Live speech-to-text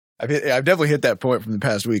I've definitely hit that point from the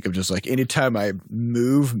past week of just like anytime I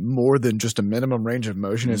move more than just a minimum range of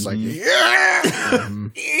motion, it's like,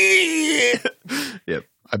 Yep.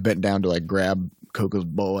 I bent down to like grab Coco's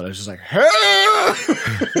bowl and I was just like,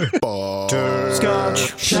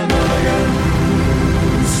 Butterscotch.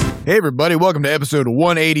 Hey everybody, welcome to episode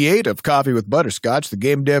 188 of Coffee with Butterscotch, the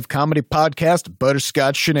game dev comedy podcast,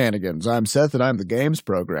 Butterscotch Shenanigans. I'm Seth and I'm the games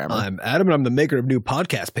programmer. I'm Adam and I'm the maker of new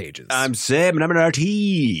podcast pages. I'm Sam and I'm an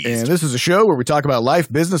artiste. And this is a show where we talk about life,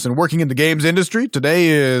 business, and working in the games industry. Today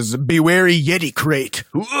is Be Wary Yeti Crate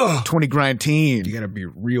 2019. You gotta be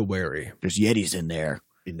real wary. There's Yetis in there.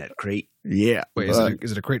 In that crate. Yeah. Wait,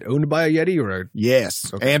 is it a crate owned by a Yeti or a...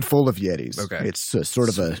 Yes, Okay. and full of Yetis. Okay. It's sort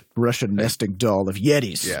of a Russian nesting doll of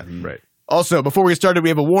Yetis. Yeah, right. Also, before we get started, we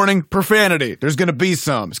have a warning. Profanity. There's going to be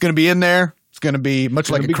some. It's going to be in there. It's going to be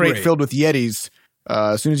much like a be crate great. filled with Yetis.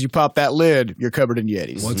 As soon as you pop that lid, you're covered in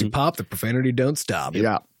Yetis. Once you pop, the profanity don't stop.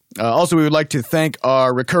 Yeah. Also, we would like to thank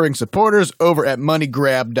our recurring supporters over at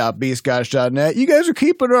moneygrab.bscotch.net. You guys are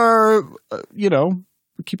keeping our,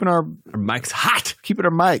 keeping our mic's hot. keeping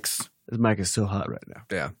our mics. This mic is so hot right now.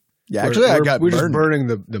 Yeah. Yeah, actually, I got we're just burned. burning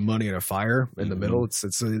the money in a fire in the middle. It's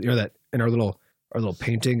that in our little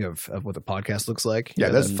painting of what the podcast looks like. Yeah,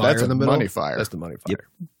 You know, that's that fire a in the middle. money fire. That's the money fire.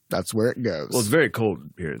 Yep. That's where it goes. Well, it's very cold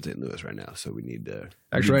here in St. Louis right now, so we need to...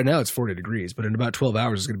 Actually, right now it's 40 degrees, but in about 12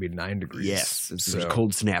 hours it's going to be 9 degrees. Yes, there's a So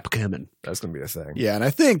cold snap coming. that's going to be a thing. Yeah, and I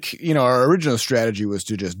think, our original strategy was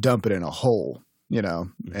to just dump it in a hole, in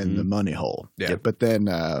the money hole. Yeah. But then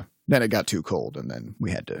it got too cold, and then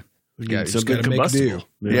we had to. We Yeah, need you just something gotta make combustible.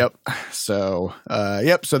 Yeah. Yep. So,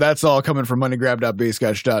 So that's all coming from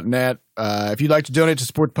moneygrab.bscotch.net. If you'd like to donate to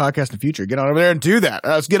support the podcast in the future, get on over there and do that.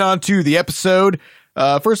 Let's get on to the episode.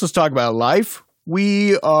 First, let's talk about life.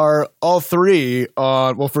 We are all three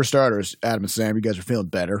on. Well, for starters, Adam and Sam, you guys are feeling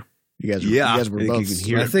better. You guys were I think both. you can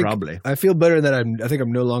hear I it think probably. I feel better that I think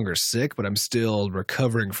I'm no longer sick, but I'm still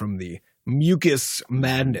recovering from the mucus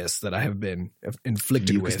madness that I have been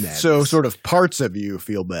inflicted Mucus with. madness. So, sort of parts of you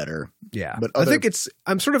feel better. Yeah, But I think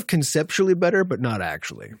I'm sort of conceptually better, but not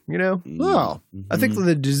actually. Oh, I think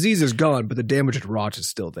the disease is gone, but the damage it wrought is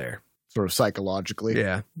still there. sort of psychologically.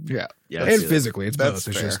 Yeah, Yeah. Yeah, I and see that. physically, it's That's both.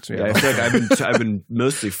 It's fair. just Yeah, I feel like I've been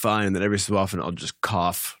mostly fine. That every so often I'll just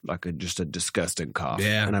cough like just a disgusting cough.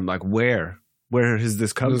 Yeah. and I'm like, where has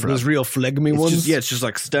this come from? those real phlegmy It's ones. just, it's just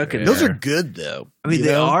like stuck in Yeah. Those there. are good, though. I mean, You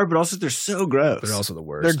they know? are, but also they're so gross. they're also the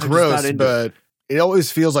worst. They're just not gross, into but it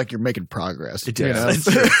always feels like you're making progress. It you does.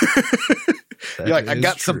 know? That You're like, I is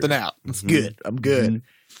got true. something out. It's Mhm. good. I'm good.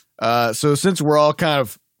 So since we're all kind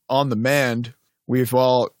of on the mend, we've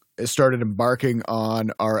all started embarking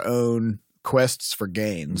on our own quests for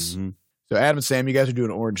gains. Mhm. So Adam and Sam, you guys are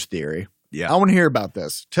doing Orange Theory. Yeah. I want to hear about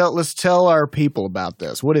this. Let's tell our people about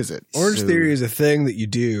this. What is it? Orange So- Theory is a thing that you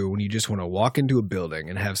do when you just want to walk into a building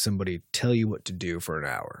and have somebody tell you what to do for an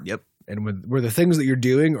hour. Yep. And where the things that you're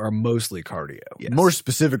doing are mostly cardio. Yes. More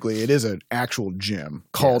specifically, it is an actual gym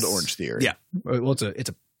called Yes. Orange Theory. Yeah. Well,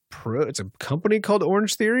 it's a company called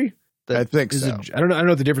Orange Theory. I think Is so. I don't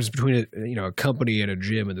know the difference between a company and a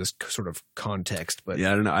gym in this sort of context, but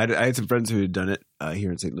Yeah, I don't know. I had some friends who had done it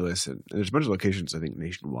here in St. Louis, and there's a bunch of locations I think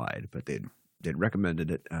nationwide, but they'd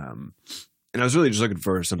recommended it. And I was really just looking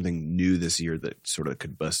for something new this year that sort of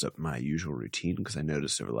could bust up my usual routine because I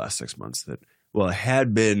noticed over the last 6 months that I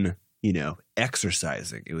had been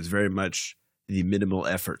exercising. It was very much the minimal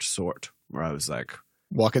effort sort, where I was like,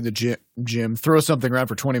 Walk in the gym, throw something around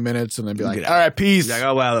for 20 minutes, and then be like, Get all right, peace. like,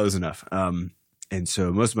 oh wow, that was enough. And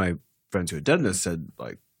so most of my friends who had done this said,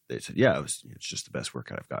 yeah, it's just the best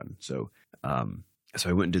workout I've gotten. So so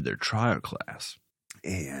I went and did their trial class,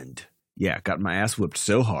 and got my ass whooped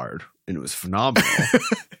so hard, and it was phenomenal.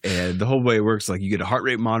 And the whole way it works, like you get a heart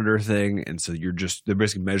rate monitor thing, and so they're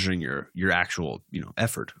basically measuring your actual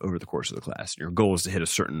effort over the course of the class. Your goal is to hit a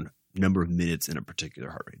certain number of minutes in a particular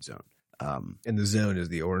heart rate zone. and the zone is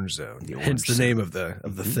the orange zone. The Hence orange the zone. name of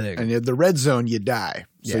the thing. And in the red zone, you die.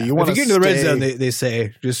 So Yeah. you want if to you get into the red zone, they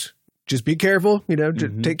say just be careful.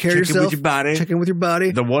 Mhm. Take care Check of in yourself. with your body. Check in with your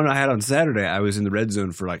body. The one I had on Saturday, I was in the red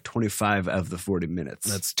zone for like 25 of the 40 minutes.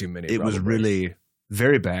 That's too many. It was probably. really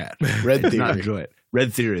very bad. Red I did not Theory. enjoy it.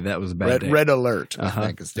 Red Theory, that was a bad day. Red Alert, I Uh-huh.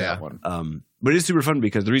 think is that Yeah. one. But it's super fun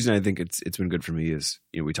because the reason I think it's been good for me is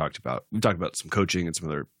we've talked about some coaching and some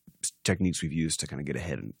other techniques we've used to kind of get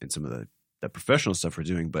ahead in some of the professional stuff we're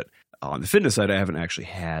doing. But on the fitness side, I haven't actually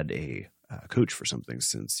had a coach for something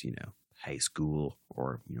since high school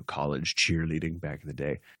or college cheerleading back in the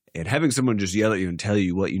day. And having someone just yell at you and tell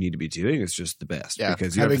you what you need to be doing is just the best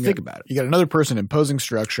because you have to think about it. You got another person imposing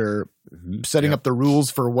structure, setting up the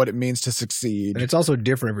rules for what it means to succeed. And it's also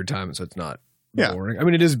different every time, so it's not Yeah. boring. I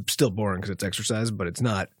mean, it is still boring because it's exercise, but it's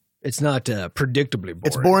not predictably boring.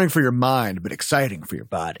 It's boring for your mind, but exciting for your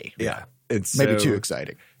body. Yeah. It's Maybe so- too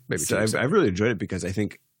exciting. Maybe So too I've exciting. really enjoyed it because I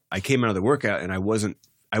think I came out of the workout and I wasn't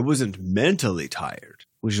mentally tired,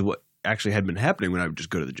 which is what actually had been happening when I would just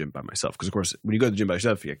go to the gym by myself. Because of course, when you go to the gym by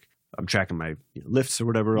yourself, I'm tracking my lifts or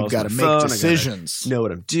whatever. You've else got on to my make phone. I gotta decisions. know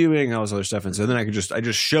what I'm doing, all this other stuff, and so then I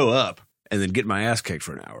just show up and then get my ass kicked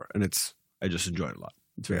for an hour, and I just enjoy it a lot.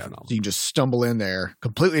 It's very phenomenal. So you can just stumble in there,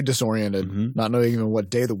 completely disoriented, Mhm. not knowing even what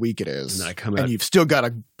day of the week it is. And then I come and out you've still got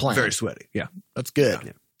a plan. very sweaty. Yeah, That's good.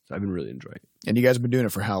 Yeah. So I've been really enjoying it. And you guys have been doing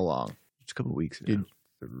it for how long? Just a couple of weeks now. Did-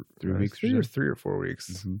 3 weeks. three or 4 weeks,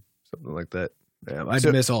 Mhm. something like that. Yeah, I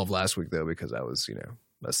So- miss all of last week though because I was,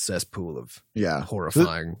 a cesspool of Yeah.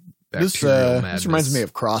 horrifying This bacterial madness. reminds me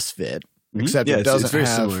of CrossFit, Mhm. except Yeah, it it's doesn't very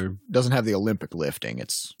have similar. doesn't have the Olympic lifting.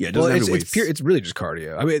 It's Yeah, it Well, doesn't have it's the weights. pure. It's really just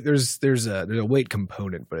cardio. I mean, there's a weight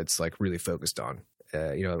component, but it's like really focused on.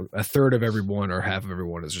 A third of everyone or half of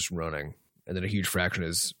everyone is just running, and then a huge fraction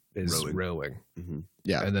is rowing. Mhm.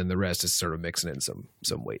 Yeah. and then the rest is sort of mixing in some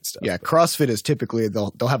weight stuff. yeah. CrossFit is typically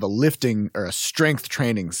they'll have a lifting or a strength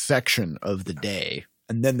training section of the day,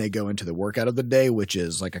 and then they go into the workout of the day, which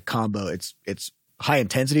is like a combo. It's high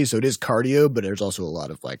intensity, so it is cardio, but there's also a lot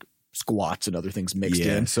of like squats and other things mixed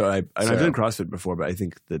Yeah, in. so I've So- done CrossFit before, but I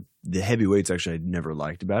think the heavy weights actually I never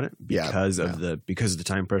liked about it Yeah, because of the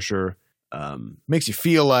time pressure. Makes you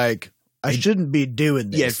feel like I shouldn't be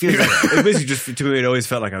doing this. Yeah, it feels like it basically just to me it always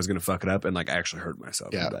felt like I was going to fuck it up and like I actually hurt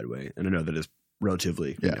myself in Yeah. a bad way. And I know that is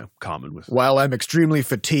relatively common with While I'm extremely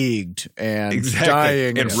fatigued and Exactly.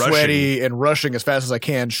 dying And and rushing. sweaty and rushing as fast as I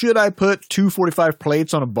can, should I put 245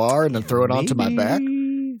 plates on a bar and then throw it onto my back?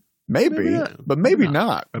 Maybe, Maybe not. but maybe Maybe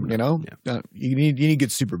not. Maybe You not. know, you need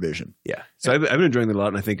good supervision. Yeah. So I've been enjoying that a lot,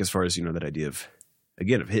 and I think as far as that idea of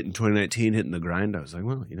hitting 2019, hitting the grind, I was like,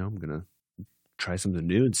 well, I'm gonna try something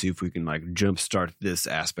new and see if we can like jumpstart this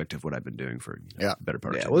aspect of what I've been doing for Yeah. the better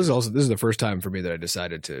part. Yeah, of 2 well, years. this is the first time for me that I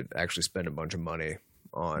decided to actually spend a bunch of money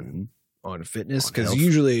on fitness On because health.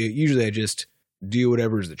 usually I just do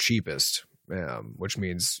whatever is the cheapest, which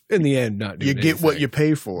means in the end not doing You get what anything. you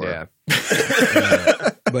pay for. Yeah.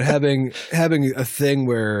 But having a thing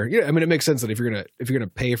where it makes sense that if you're gonna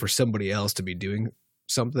pay for somebody else to be doing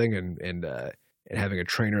something and having a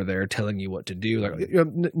trainer there telling you what to do, like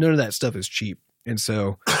none of that stuff is cheap. And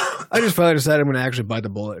so I just finally decided I'm going to actually bite the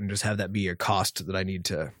bullet and just have that be a cost that I need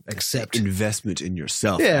to accept. Investment in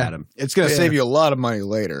yourself, Yeah. Adam. It's going to Yeah. save you a lot of money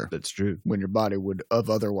later That's true. when your body would have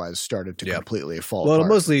otherwise started to Yeah. completely fall Well, it'll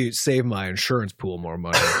apart. mostly save my insurance pool more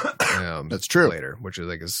money. That's true. Later, which I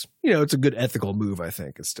think is it's a good ethical move. I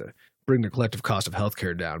think is to bring the collective cost of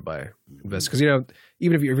healthcare down by investing. Because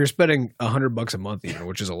even if you're spending $100 a month,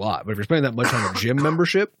 which is a lot, but if you're spending that much on a gym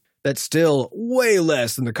membership, that's still way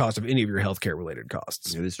less than the cost of any of your healthcare related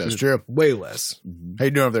costs. Yeah, That's true. Way less. How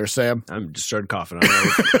you doing over there, Sam? I'm just started coughing.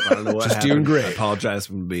 I don't know what Just happened. doing great. I apologize.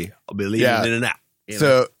 I'll be leaving Yeah. in and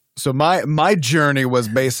out. So my journey was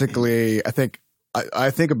basically, I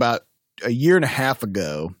think about a year and a half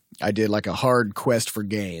ago, I did like a hard quest for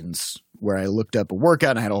gains where I looked up a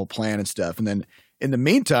workout and I had a whole plan and stuff. And then in the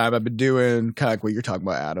meantime, I've been doing kind of like what you're talking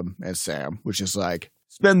about, Adam and Sam, which is like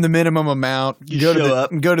spend the minimum amount, You show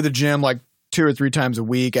up. go to the gym like 2 or 3 times a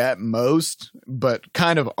week at most, but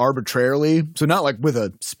kind of arbitrarily. So not like with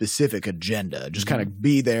a specific agenda, just kind of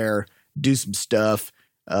be there, do some stuff,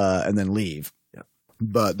 and then leave.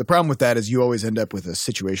 But the problem with that is you always end up with a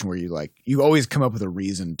situation where you always come up with a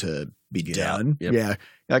reason to be Get out. done. Yep. Yeah.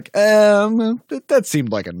 Like, that seemed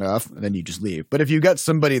like enough. And then you just leave. But if you got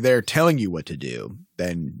somebody there telling you what to do,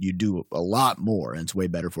 then you do a lot more and it's way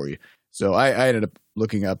better for you. So I ended up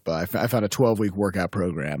looking up, I found a 12-week workout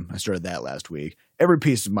program. I started that last week. Every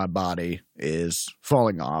piece of my body is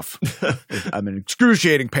falling off. I'm in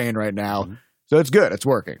excruciating pain right now. Mhm. So it's good. It's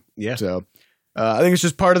working. Yeah. So I think it's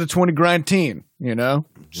just part of the 20 grind team,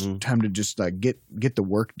 Just Mhm. time to just like get the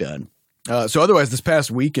work done. So otherwise, this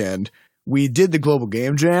past weekend, we did the Global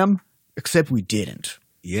Game Jam, except we didn't.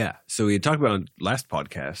 Yeah. So we had talked about on last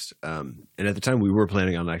podcast, and at the time we were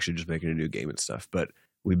planning on actually just making a new game and stuff, but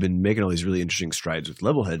we've been making all these really interesting strides with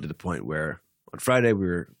Levelhead to the point where on Friday we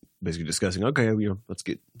were basically discussing, okay, let's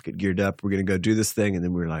get geared up. We're going to go do this thing. And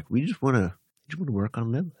then we were like, we just want to work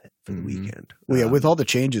on Levelhead for the Mhm. weekend. Well, yeah, with all the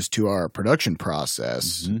changes to our production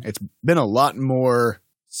process, Mhm. it's been a lot more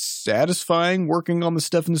satisfying working on the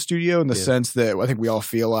stuff in the studio in the Yeah. sense that I think we all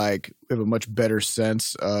feel like we have a much better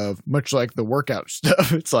sense of, much like the workout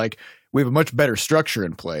stuff, it's like we have a much better structure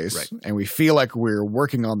in place, Right. and we feel like we're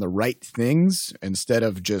working on the right things instead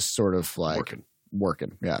of just sort of like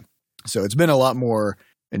working. Yeah. So it's been a lot more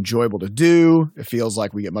enjoyable to do. It feels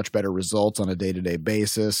like we get much better results on a day-to-day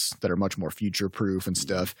basis that are much more future-proof and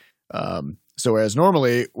stuff. So whereas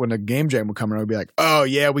normally when a game jam would come around, we'd be like, oh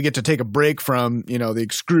yeah, we get to take a break from, the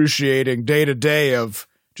excruciating day-to-day of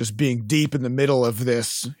just being deep in the middle of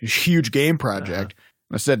this huge game project.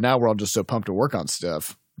 Instead, now we're all just so pumped to work on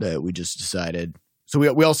stuff that we just decided. So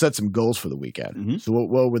we all set some goals for the weekend. Mm-hmm. So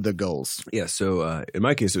what were the goals? Yeah. So in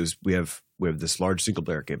my case, we have this large single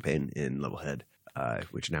player campaign in Levelhead,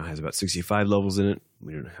 which now has about 65 levels in it.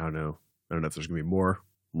 I don't know if there's going to be more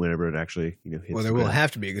whenever it actually hits. Well, there will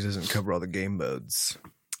have to be because it doesn't cover all the game modes.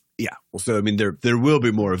 Yeah. Well, so I mean, there will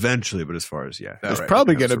be more eventually, but as far as there's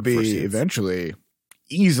probably going to be eventually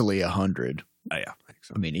easily 100. Oh, yeah, I think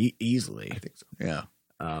so. I mean, easily. I think so. Yeah.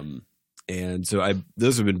 And so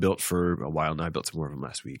those have been built for a while now. I built some more of them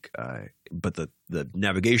last week. But the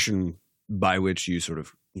navigation by which you sort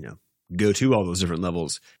of go to all those different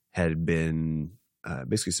levels had been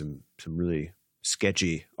basically some really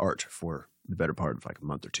sketchy art for the better part of like a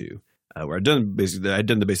month or two. Where I'd done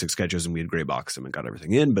the basic sketches and we had gray boxed them and got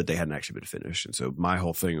everything in, but they hadn't actually been finished. And so my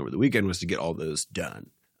whole thing over the weekend was to get all those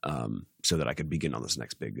done, so that I could begin on this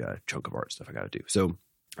next big chunk of art stuff I got to do. So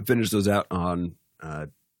I finished those out on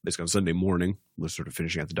basically on Sunday morning. Was sort of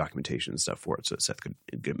finishing out the documentation and stuff for it, so that Seth could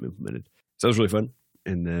get them implemented. So that was really fun.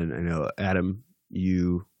 And then I know Adam,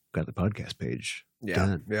 you got the podcast page.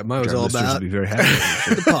 Done. Yeah, mine was all about be very happy.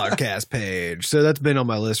 the podcast page. So that's been on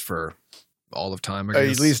my list for all of time, I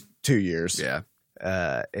guess. At least 2 years. Yeah.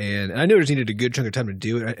 And I knew I just needed a good chunk of time to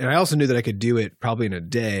do it. And I also knew that I could do it probably in a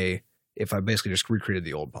day if I basically just recreated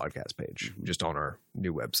the old podcast page just on our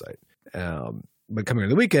new website. But coming on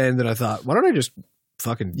the weekend, then I thought, why don't I just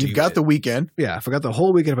fucking do You've got it? the weekend. Yeah, I forgot the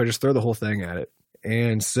whole weekend if I just throw the whole thing at it.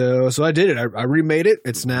 And so I did it. I remade it.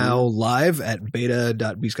 It's now live at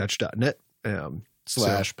beta.bscotch.net. /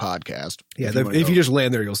 podcast. Yeah, if you just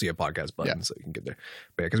land there, you'll see a podcast button, so you can get there.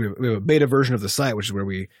 But because we have a beta version of the site, which is where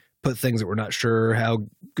we put things that we're not sure how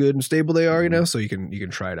good and stable they are, so you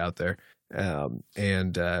can try it out there.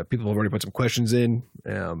 And people have already put some questions in,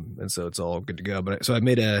 and so it's all good to go. But so I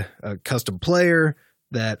made a custom player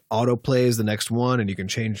that auto plays the next one, and you can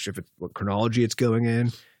change what chronology it's going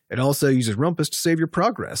in. It also uses Rumpus to save your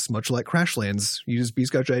progress, much like Crashlands uses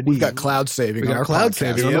Bscotch ID. We've got cloud saving. We got on our cloud podcast.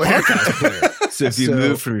 saving on the podcast player. So if you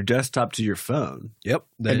move from your desktop to your phone, Yep,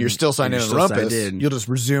 and you're still signed in on Rumpus, you'll just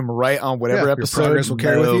resume right on whatever episode. Your progress will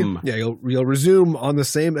carry with you. Boom. Yeah, you'll resume on the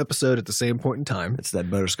same episode at the same point in time. it's that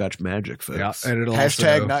butterscotch magic, folks. Yeah, and it'll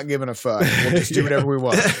Hashtag also, not giving a fuck. We'll just do whatever we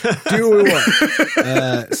want. do what we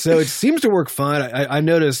want. So it seems to work fine. I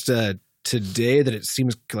noticed today that it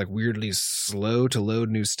seems like weirdly slow to load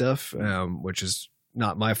new stuff, which is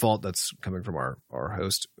not my fault. That's coming from our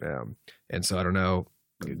host. And so I don't know.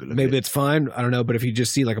 Maybe it's fine. I don't know. But if you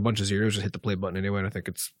just see like a bunch of zeros, just hit the play button anyway. And I think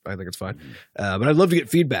it's fine. But I'd love to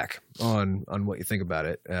get feedback on what you think about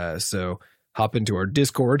it. So hop into our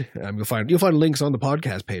Discord. You'll find links on the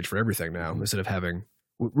podcast page for everything now, instead of having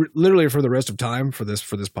literally for the rest of time for this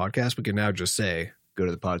podcast. We can now just say, go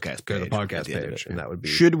to the podcast page. and that would be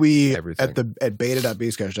Should we everything. at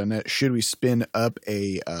beta.bscotch.net, should we spin up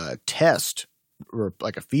a test or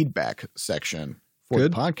like a feedback section for the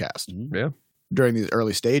podcast Yeah. during these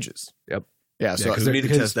early stages? Yep. Yeah, so Because we need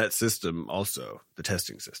to test that system also, the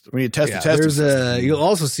testing system. we need to test the testing There's system. you'll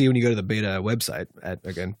also see when you go to the beta website at,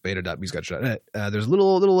 again, beta.bscotch.net, there's a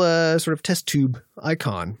little sort of test tube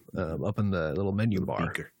icon up in the little menu bar.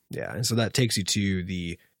 Beaker. Yeah. And so that takes you to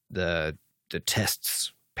the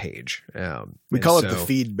tests page. We call it the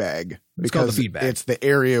feed bag. It's called the feed bag. It's the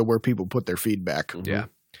area where people put their feedback. Yeah.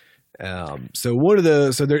 So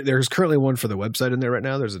there's currently one for the website in there right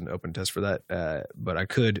now. There's an open test for that. But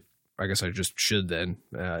I guess I just should then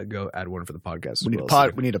go add one for the podcast.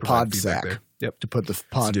 We need a pod sack. There. Yep. To put the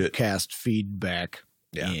podcast feedback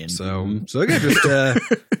in. So again, just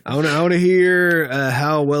I want to hear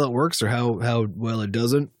how well it works or how well it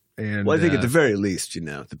doesn't. And Well, I think at the very least,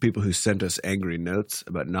 the people who sent us angry notes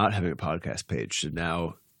about not having a podcast page should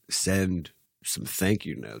now send some thank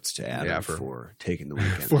you notes to Adam for taking the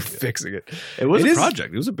weekend for fixing it. It was a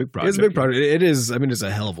project. It was a big project. It's a big project. It is. I mean, it's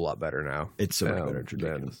a hell of a lot better now. It's so much better. It's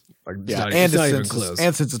ridiculous.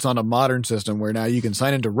 And since it's on a modern system where now you can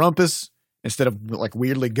sign into Rumpus instead of like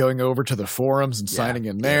weirdly going over to the forums and signing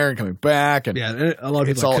in there and coming back. And and a lot of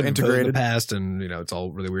people it's all integrated in the past, and it's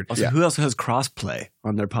all really weird. Also, who else has crossplay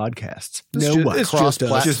on their podcasts? No one. It's just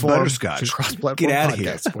us. Just Butterscotch. Cross-platform Get out of podcast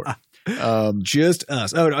here. support. Just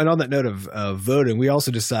us. Oh, and on that note of voting, we also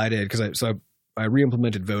decided because I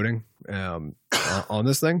re-implemented voting on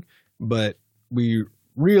this thing, but we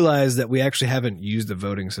realized that we actually haven't used the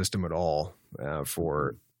voting system at all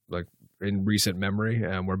for like in recent memory,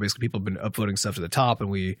 where basically people have been upvoting stuff to the top, and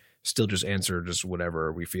we still just answer just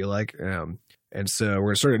whatever we feel like. And so we're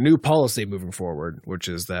going to start a new policy moving forward, which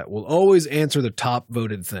is that we'll always answer the top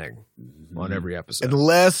voted thing on every episode.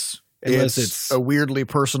 Unless it's a weirdly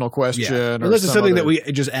personal question. Yeah. Or unless it's something other, that we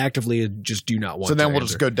just actively just do not want so then to we'll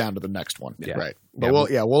answer. just go down to the next one. Yeah. Right. But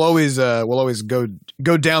Yeah, we'll always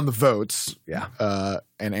go down the votes. Yeah.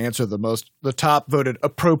 And answer the top voted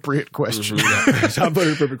appropriate question. Yeah. Top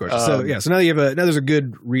voted appropriate question. So now now there's a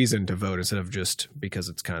good reason to vote instead of just because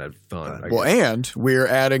it's kind of fun. Well, and we're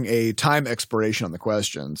adding a time expiration on the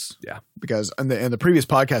questions. Yeah. Because in the previous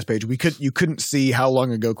podcast page, you couldn't see how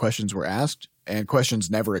long ago questions were asked, and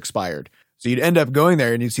questions never expired. So you'd end up going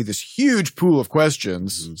there and you'd see this huge pool of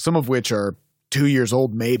questions, some of which are 2 years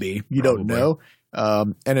old, maybe. You don't know.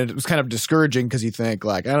 And it was kind of discouraging because you think,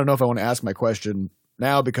 like, I don't know if I want to ask my question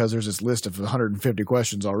now because there's this list of 150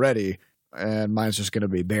 questions already, and mine's just going to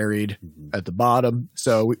be buried at the bottom.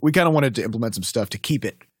 So we kind of wanted to implement some stuff to keep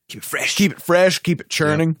it fresh, keep it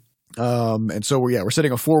churning. And so we're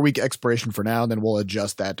setting a 4-week expiration for now, and then we'll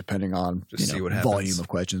adjust that depending on see what happens. volume of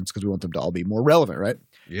questions, because we want them to all be more relevant, right?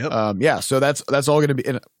 Yep. So that's all going to be.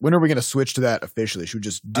 When are we going to switch to that officially? Should we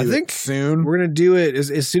just do it soon? We're going to do it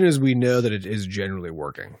as soon as we know that it is generally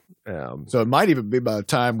working. So it might even be by the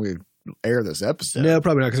time we air this episode. No,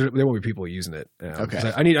 probably not, because there won't be people using it.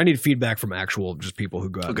 Okay. I need feedback from actual just people who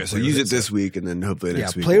go out. Okay, and so play use with it this week, and then hopefully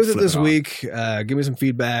next week. Play with it we'll this flip week. Give me some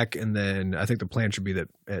feedback, and then I think the plan should be that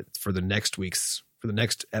for the next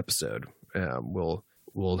episode,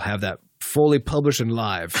 we'll have that fully published and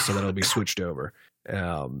live, so that it'll be switched over.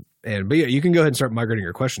 But you can go ahead and start migrating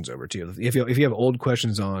your questions over too. If you have old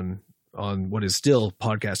questions on what is still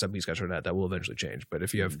podcast.bscotch.net, that will eventually change. But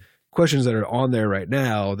if you have questions that are on there right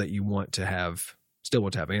now that you still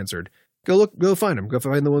want to have answered, go find them. Go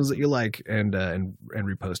find the ones that you like and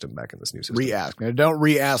repost them back in this new system. Re-ask. Now, don't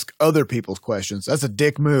re-ask other people's questions. That's a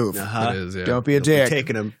dick move. It is, yeah. Don't be a dick.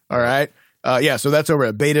 Taking them. All right. So that's over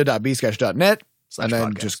at beta.bscotch.net. And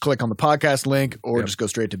then podcast. just click on the podcast link, or just go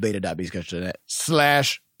straight to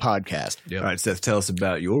beta.bscotch.net/podcast. Yep. All right, Seth, tell us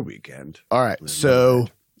about your weekend. All right. So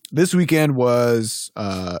this weekend was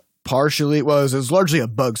it was largely a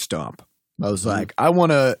bug stomp. I was like, I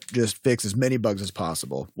want to just fix as many bugs as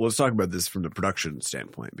possible. Well, let's talk about this from the production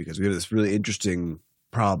standpoint, because we have this really interesting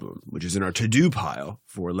problem, which is in our to-do pile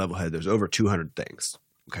for Levelhead, there's over 200 things.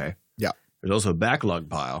 Okay. Yeah. There's also a backlog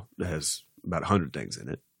pile that has about 100 things in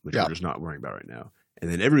it, which Yeah. we're just not worrying about right now.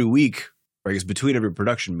 And then every week, or I guess between every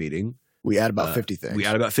production meeting, We add about 50 things. we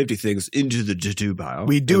add about 50 things into the to-do pile.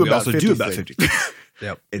 We do And about also 50 do about things. 50 things.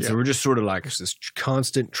 Yep. And so we're just sort of like, There's this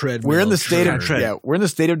constant treadmill. We're in the state of tread. we're in the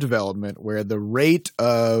state of development where the rate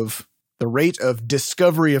of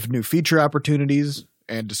discovery of new feature opportunities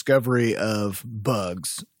and discovery of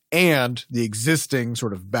bugs and the existing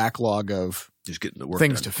sort of backlog of just getting the work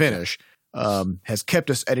things done. to finish has kept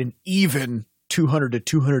us at an even 200 to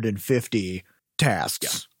 250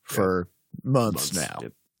 tasks for months now.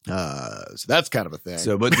 Yep. So that's kind of a thing.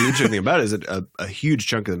 So, but the interesting thing about it is that a huge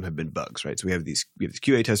chunk of them have been bugs, right? So we have these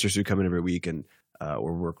QA testers who come in every week and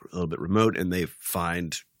or work a little bit remote, and they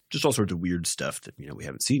find just all sorts of weird stuff that we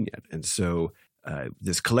haven't seen yet. And so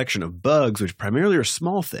this collection of bugs, which primarily are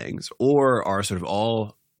small things, or are sort of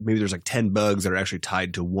all maybe there's like 10 bugs that are actually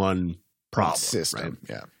tied to one problem system.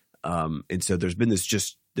 right? Yeah. And so there's been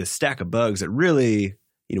this stack of bugs that really,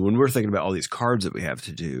 when we're thinking about all these cards that we have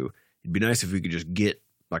to do, it'd be nice if we could just get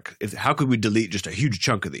how could we delete just a huge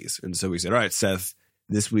chunk of these? And so we said, all right, Seth,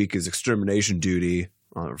 this week is extermination duty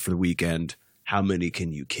for the weekend. How many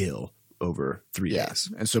can you kill over 3 days?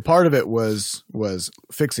 And so part of it was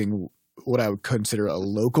fixing what I would consider a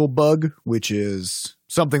local bug, which is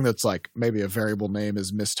something that's like maybe a variable name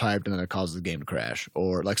is mistyped and then it causes the game to crash,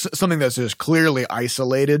 or like something that's just clearly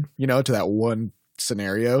isolated, to that one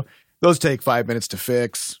scenario. Those take 5 minutes to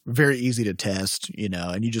fix, very easy to test,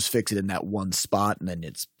 and you just fix it in that one spot and then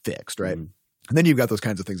it's fixed, right? Mhm. And then you've got those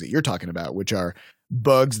kinds of things that you're talking about, which are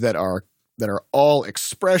bugs that are all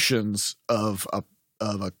expressions of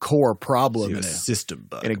a core problem So a system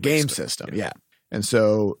bug in a game basically. system. Yeah. And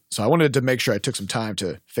so I wanted to make sure I took some time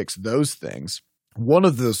to fix those things. One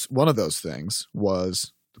of those things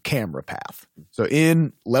was the camera path. So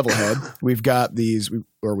in Levelhead,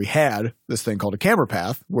 we had this thing called a camera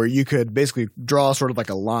path where you could basically draw sort of like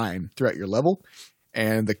a line throughout your level,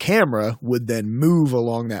 and the camera would then move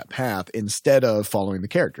along that path instead of following the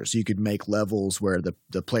character. So you could make levels where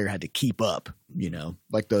the player had to keep up,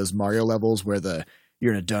 like those Mario levels where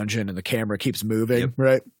you're in a dungeon and the camera keeps moving,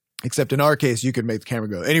 right? Except in our case, you can make the camera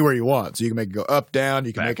go anywhere you want. So you can make it go up, down,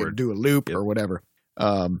 you can make Backward. it do a loop or whatever.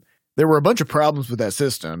 there were a bunch of problems with that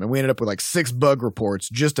system, and we ended up with like 6 bug reports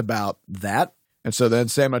just about that. And so then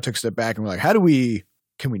Sam and I took a step back and we're like, can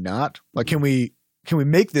we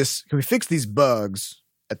make this, can we fix these bugs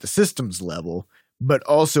at the systems level, but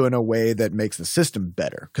also in a way that makes the system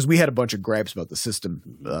better? Because we had a bunch of gripes about the system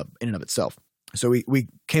in and of itself. So we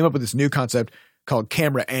came up with this new concept called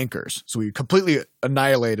camera anchors. So we completely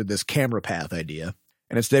annihilated this camera path idea.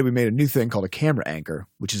 And instead we made a new thing called a camera anchor,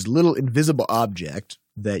 which is a little invisible object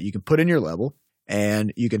that you can put in your level,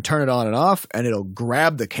 and you can turn it on and off, and it'll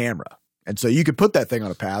grab the camera. And so you could put that thing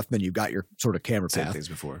on a path, then you've got your sort of camera Same path. things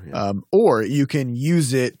before. Yeah. Or you can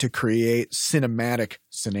use it to create cinematic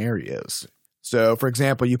scenarios. So, for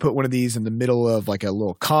example, you put one of these in the middle of like a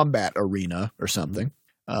little combat arena or something.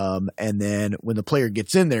 And then when the player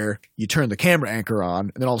gets in there, you turn the camera anchor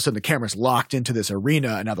on, and then all of a sudden the camera's locked into this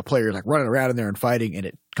arena, and now the player is like running around in there and fighting, and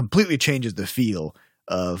it completely changes the feel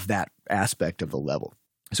of that aspect of the level.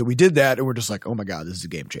 So we did that, and we're just like, oh my God, this is a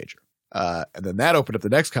game changer. And then that opened up the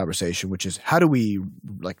next conversation, which is how do we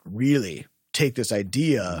like really take this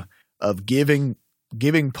idea of giving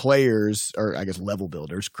players, or I guess level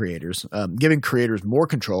builders, creators, giving creators more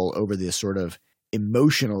control over this sort of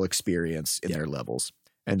emotional experience in their levels.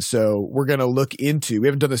 And so we're going to look into, we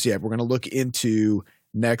haven't done this yet, we're going to look into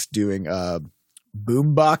next doing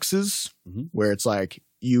boom boxes, where it's like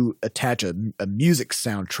you attach a music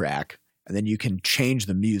soundtrack, and then you can change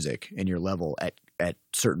the music in your level at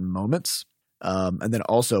certain moments. And then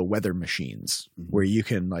also weather machines, where you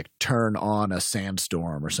can like turn on a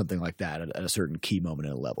sandstorm or something like that at a certain key moment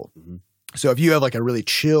in a level. So if you have like a really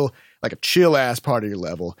chill ass part of your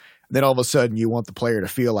level, then all of a sudden you want the player to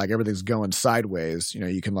feel like everything's going sideways. You know,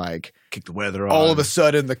 you can like kick the weather on. All of a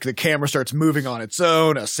sudden the camera starts moving on its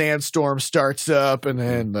own. A sandstorm starts up, and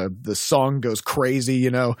then the song goes crazy,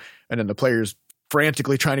 you know, and then the player's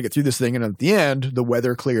frantically trying to get through this thing. And at the end, the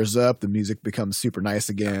weather clears up, the music becomes super nice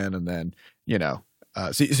again. And then, you know,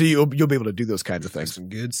 so you'll be able to do those kinds of things. Some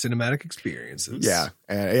good cinematic experiences. Yeah.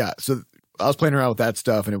 And yeah. So I was playing around with that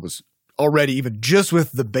stuff, and it was already, even just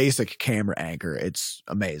with the basic camera anchor, it's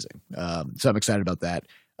amazing. So I'm excited about that.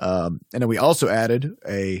 And then we also added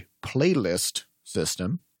a playlist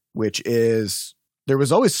system, which is, there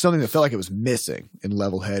was always something that felt like it was missing in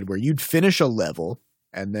Levelhead, where you'd finish a level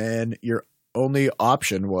and then your only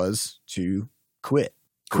option was to quit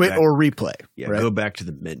or replay. Yeah, right? Go back to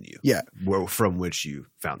the menu. Yeah. From which you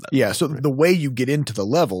found that. Yeah, level, so right? the way you get into the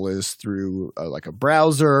level is through like a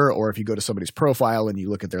browser, or if you go to somebody's profile and you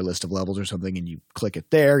look at their list of levels or something and you click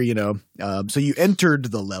it there, you know. So you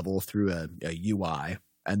entered the level through a UI,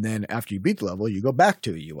 and then after you beat the level, you go back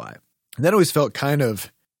to a UI. And that always felt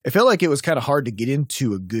it felt like it was kind of hard to get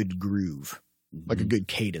into a good groove, like a good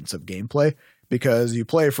cadence of gameplay, because you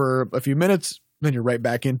play for a few minutes, then you're right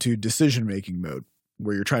back into decision-making mode,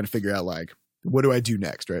 where you're trying to figure out like, what do I do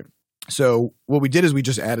next, right? So what we did is we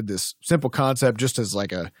just added this simple concept just as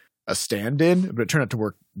like a stand-in, but it turned out to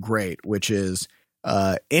work great, which is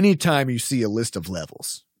anytime you see a list of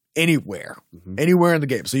levels, anywhere in the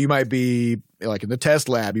game. So you might be like in the test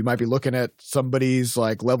lab, you might be looking at somebody's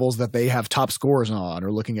like levels that they have top scores on,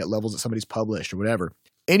 or looking at levels that somebody's published or whatever.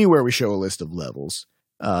 Anywhere we show a list of levels,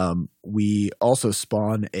 we also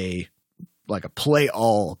spawn a play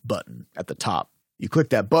all button at the top. You click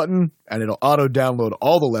that button and it'll auto download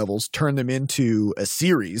all the levels, turn them into a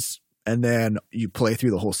series, and then you play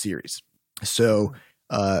through the whole series. So,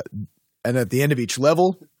 and at the end of each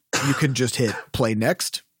level, you can just hit play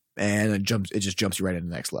next, and it just jumps you right into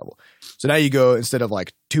the next level. So now you go, instead of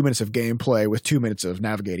like 2 minutes of gameplay with 2 minutes of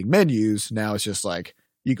navigating menus, now it's just like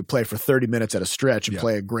you could play for 30 minutes at a stretch and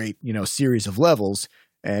play a great, you know, series of levels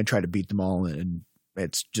and try to beat them all. And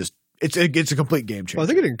it's just, it's a complete game changer. Well, I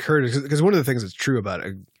think it encourages, because one of the things that's true about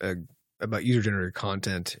user-generated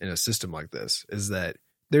content in a system like this is that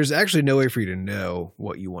there's actually no way for you to know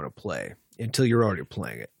what you want to play until you're already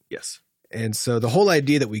playing it. Yes. And so the whole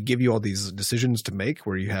idea that we give you all these decisions to make,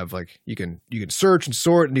 where you have like, you can search and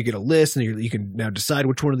sort, and you get a list, and you can now decide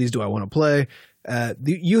which one of these do I want to play.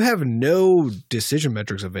 You have no decision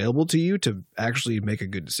metrics available to you to actually make a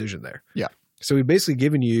good decision there. Yeah. So we've basically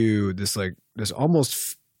given you this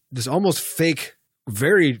almost fake,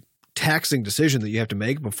 very taxing decision that you have to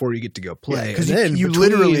make before you get to go play. Because you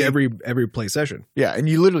literally every play session. Yeah, and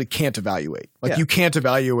you literally can't evaluate. Like you can't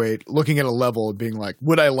evaluate looking at a level and being like,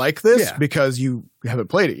 would I like this? Yeah. Because you haven't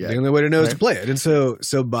played it yet. The only way to know is to play it. And so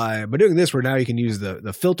by doing this, where now you can use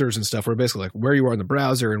the filters and stuff, where basically like where you are in the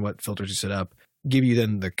browser and what filters you set up, give you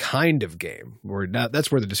then the kind of game where now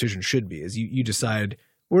that's where the decision should be, is you decide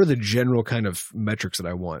what are the general kind of metrics that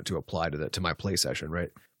I want to apply to my play session, right?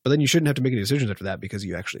 But then you shouldn't have to make any decisions after that, because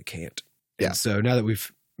you actually can't. Yeah. And so now that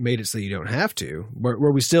we've made it so you don't have to,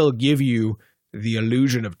 where we still give you the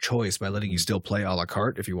illusion of choice by letting you still play a la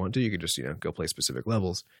carte. If you want to, you can just, go play specific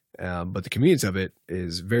levels. But the convenience of it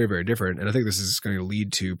is very, very different. And I think this is going to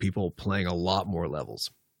lead to people playing a lot more levels.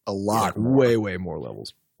 A lot more. Way, way more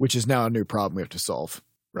levels. Which is now a new problem we have to solve,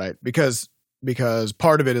 right? Because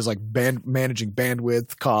part of it is like managing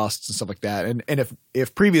bandwidth costs and stuff like that. And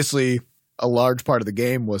if previously a large part of the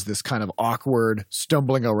game was this kind of awkward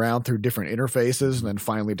stumbling around through different interfaces and then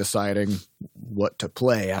finally deciding what to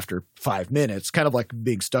play after 5 minutes, kind of like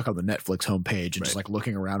being stuck on the Netflix homepage and just like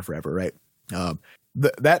looking around forever, right?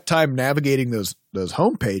 That time navigating those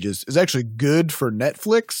homepages is actually good for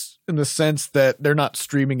Netflix in the sense that they're not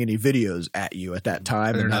streaming any videos at you at that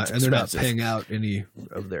time, and they're not paying out any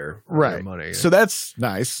of their money. Yeah. So that's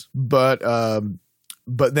nice, but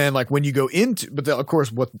then like when you go into, of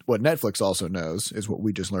course what Netflix also knows is what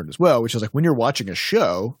we just learned as well, which is like when you're watching a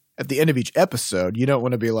show at the end of each episode, you don't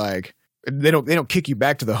want to be like, they don't kick you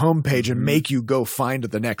back to the homepage and make you go find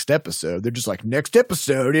the next episode. They're just like, next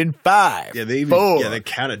episode in 5. Yeah, they 4. they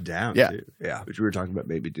count it down. Yeah. Too. Yeah. Which we were talking about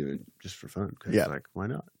maybe doing just for fun. Yeah. Like, why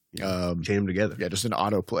not? Chain them together. Yeah, just an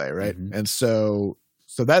autoplay, right? And so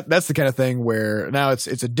that's the kind of thing where now it's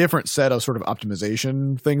a different set of sort of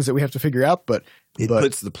optimization things that we have to figure out, but it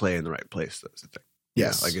puts the play in the right place. That's the thing.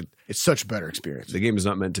 Yes, it's such a better experience. The game is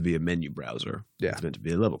not meant to be a menu browser. Yeah, it's meant to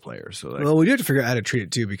be a level player. So, well, we do have to figure out how to treat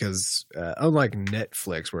it too, because unlike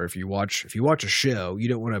Netflix, where if you watch a show, you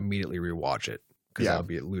don't want to immediately rewatch it because that would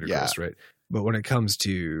be ludicrous, right? But when it comes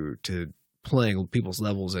to playing people's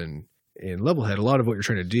levels in Levelhead, a lot of what you're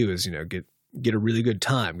trying to do is get a really good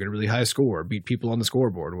time, get a really high score, beat people on the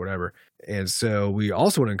scoreboard or whatever. And so we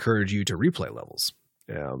also want to encourage you to replay levels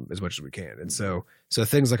as much as we can. And so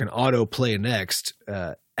things like an auto play next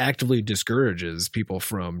actively discourages people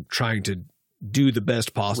from trying to do the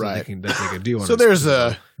best possible that they can do. So there's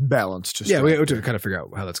a balance to we have to kind of figure out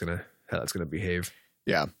how that's gonna behave.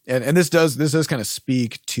 Yeah, and this does kind of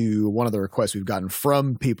speak to one of the requests we've gotten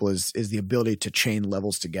from people is the ability to chain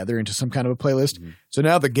levels together into some kind of a playlist. So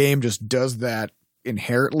now the game just does that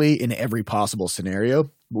inherently in every possible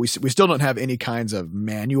scenario. We still don't have any kinds of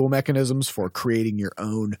manual mechanisms for creating your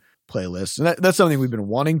own playlists, and that's something we've been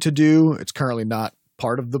wanting to do. It's currently not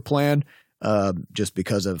part of the plan, just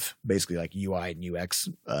because of basically like UI and UX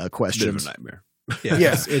questions. Bit of a nightmare.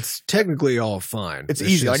 Yeah, it's technically all fine. It's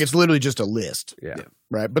easy. Like it's literally just a list. Yeah.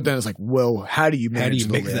 Right. But then it's like, well, how do you manage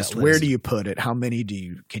the make list? that list? Where do you put it? How many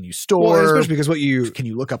can you store? Well, especially because can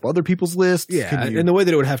you look up other people's lists? Yeah. And the way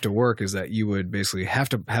that it would have to work is that you would basically have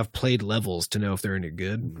to have played levels to know if they're any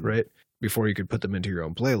good, right? Before you could put them into your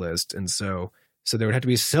own playlist. And so there would have to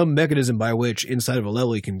be some mechanism by which inside of a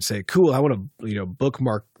level you can say, cool, I want to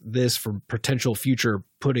bookmark this for potential future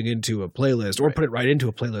putting into a playlist, or put it right into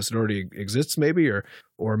a playlist that already exists maybe,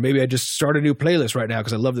 or maybe I just start a new playlist right now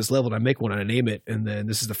because I love this level and I make one and I name it, and then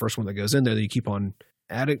this is the first one that goes in there that you keep on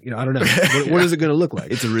adding. I don't know. What is it going to look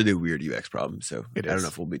like? It's a really weird UX problem, so I don't know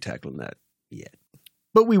if we'll be tackling that yet.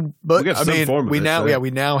 But we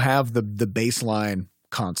now have the baseline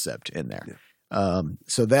concept in there. Yeah.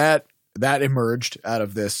 So that emerged out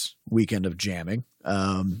of this weekend of jamming.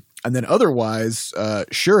 And then otherwise,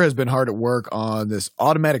 Shure has been hard at work on this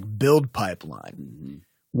automatic build pipeline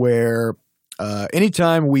where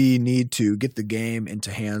anytime we need to get the game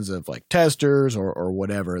into hands of like testers or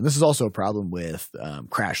whatever, and this is also a problem with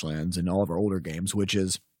Crashlands and all of our older games, which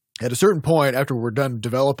is at a certain point after we're done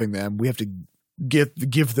developing them, we have to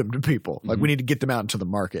give them to people. Like we need to get them out into the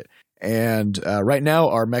market. And right now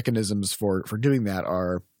our mechanisms for doing that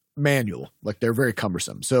are manual. Like they're very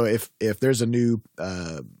cumbersome. So if there's a new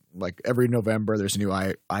like every November there's a new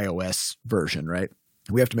iOS version, right?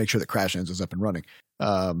 We have to make sure that Crashlands is up and running.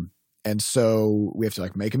 And so we have to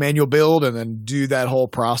like make a manual build and then do that whole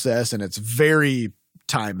process, and it's very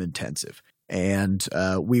time intensive. And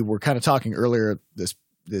we were kind of talking earlier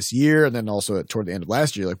this year, and then also toward the end of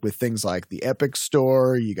last year, like with things like the Epic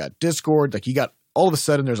Store, you got Discord, like you got all of a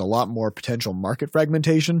sudden there's a lot more potential market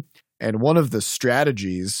fragmentation. And one of the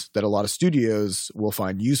strategies that a lot of studios will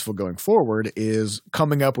find useful going forward is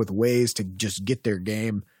coming up with ways to just get their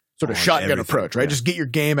game sort of shotgun approach, right? Yeah. Just get your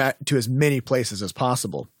game to as many places as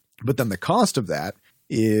possible. But then the cost of that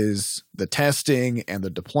is the testing and the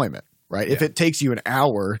deployment, right? Yeah. If it takes you an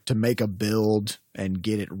hour to make a build and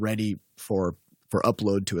get it ready for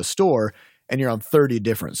upload to a store, and you're on 30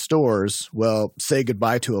 different stores, well, say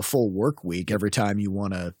goodbye to a full work week every time you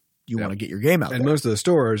want to get your game out. And there. Most of the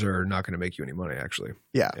stores are not going to make you any money, actually.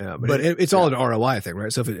 Yeah. But it's all an ROI thing,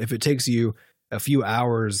 right? So if it takes you a few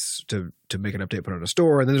hours to make an update, put on a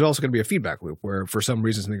store, and then there's also going to be a feedback loop where for some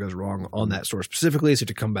reason something goes wrong on that store specifically, so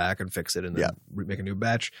to come back and fix it and then make a new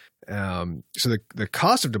batch. So the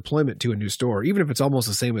cost of deployment to a new store, even if it's almost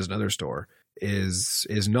the same as another store, is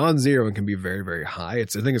non-zero and can be very, very high. I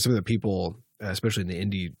think it's something that people, especially in the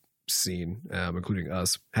indie scene, including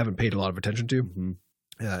us, haven't paid a lot of attention to. Mm-hmm.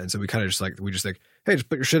 And so we kind of just think, hey, just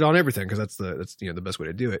put your shit on everything because that's the best way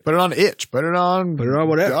to do it. Put it on itch. Put it on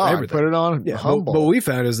whatever. God, Everything. put it on Humble. But what we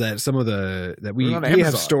found is that some of we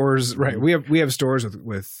have stores, right? We have stores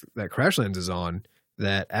with that Crashlands is on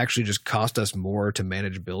that actually just cost us more to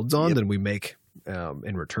manage builds on than we make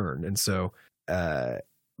in return. And so,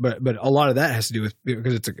 but a lot of that has to do with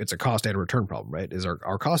because it's a cost and return problem, right? Is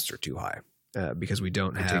our costs are too high. Because we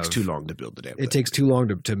don't have. It takes too long to build the damn thing. It takes too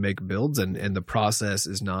long to make builds, and the process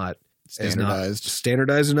is not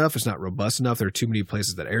standardized enough. It's not robust enough. There are too many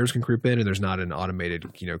places that errors can creep in, and there's not an automated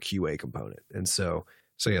QA component. And so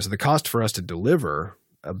the cost for us to deliver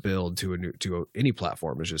a build to any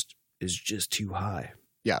platform is just too high.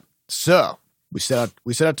 Yeah. So we set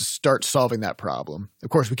out to start solving that problem. Of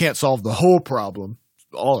course, we can't solve the whole problem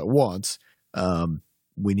all at once.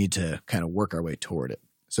 We need to kind of work our way toward it.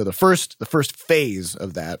 So the first phase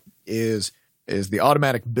of that is the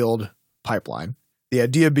automatic build pipeline. The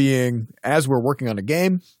idea being, as we're working on a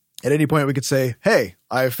game, at any point we could say, hey,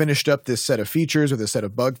 I've finished up this set of features or this set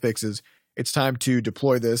of bug fixes. It's time to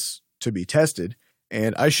deploy this to be tested.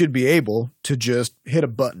 And I should be able to just hit a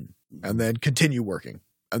button and then continue working.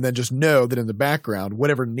 And then just know that in the background,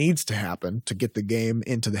 whatever needs to happen to get the game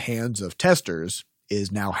into the hands of testers is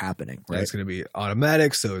now happening, right? And it's going to be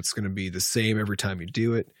automatic, so it's going to be the same every time you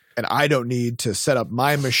do it. And I don't need to set up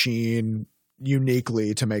my machine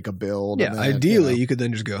uniquely to make a build. Yeah, and then, ideally, you could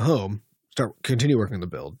then just go home, continue working on the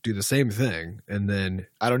build, do the same thing, and then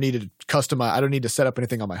I don't need to customize. I don't need to set up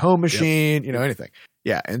anything on my home machine, anything.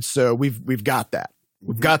 Yeah, and so we've got that.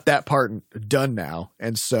 We've got that part done now,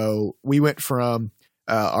 and so we went from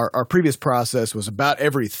our previous process was about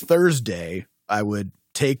every Thursday I would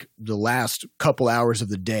take the last couple hours of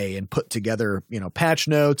the day and put together, patch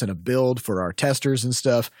notes and a build for our testers and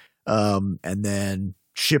stuff, and then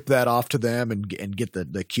ship that off to them and get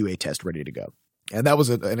the QA test ready to go. And that was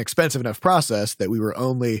an expensive enough process that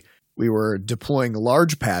we were deploying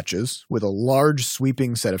large patches with a large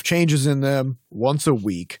sweeping set of changes in them once a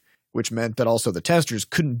week, which meant that also the testers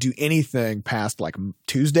couldn't do anything past like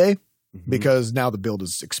Tuesday because now the build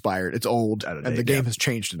is expired. It's old and the game has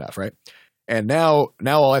changed enough, right? And now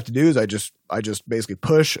all I have to do is I just basically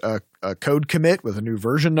push a code commit with a new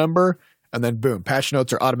version number, and then boom, patch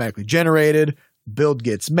notes are automatically generated. Build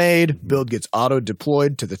gets made. Build gets auto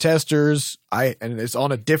deployed to the testers. And it's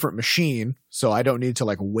on a different machine, so I don't need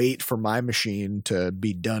to wait for my machine to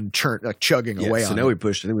be done chugging away. So on now it.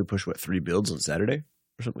 I think we push 3 builds on Saturday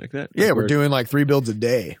or something like that. Yeah, we're doing 3 builds a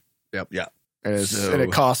day. Yep. Yeah. And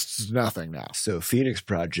it costs nothing now. So Phoenix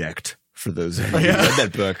Project. For those who read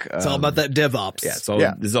that book, it's all about that DevOps.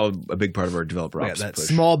 Yeah, this is all a big part of our developer ops. That push.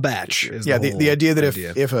 Small batch. Is the idea that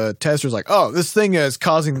if a tester's like, oh, this thing is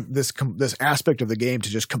causing this aspect of the game to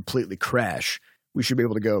just completely crash, we should be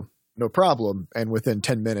able to go, no problem. And within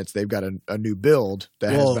 10 minutes, they've got a new build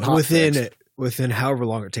that has been hotfixed. Within however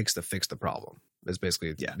long it takes to fix the problem. That's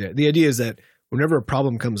basically the idea is that whenever a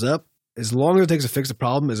problem comes up, as long as it takes to fix the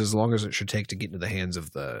problem is as long as it should take to get into the hands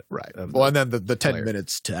of the right. And then the 10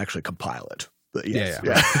 minutes to actually compile it. But yes.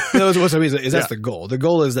 Yeah. That's what I mean. That's the goal. The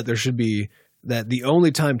goal is that there should be that the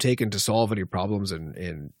only time taken to solve any problems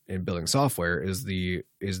in building software is the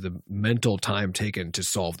mental time taken to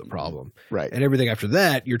solve the problem. Right. And everything after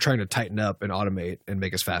that, you're trying to tighten up and automate and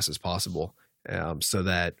make as fast as possible, so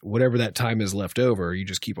that whatever that time is left over, you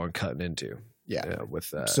just keep on cutting into.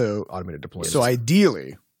 With automated deployment. So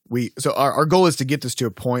ideally. So our goal is to get this to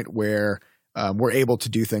a point where we're able to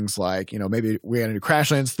do things like, maybe we had a new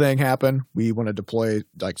Crashlands thing happen. We want to deploy,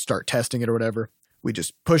 start testing it or whatever. We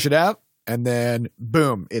just push it out and then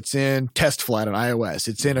boom, it's in test flight on iOS.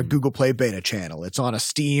 It's in a Google Play beta channel. It's on a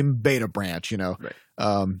Steam beta branch,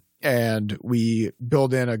 Right. And we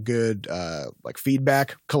build in a good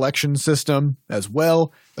feedback collection system as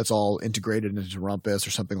well. That's all integrated into Rumpus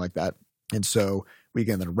or something like that. And so we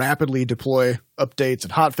can then rapidly deploy updates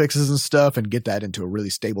and hotfixes and stuff and get that into a really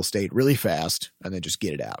stable state really fast and then just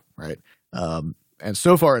get it out, right? And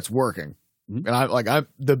so far it's working. And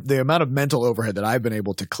the amount of mental overhead that I've been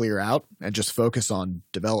able to clear out and just focus on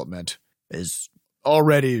development is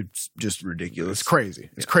already just ridiculous. It's crazy.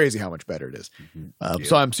 It's crazy how much better it is.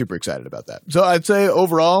 So I'm super excited about that. So I'd say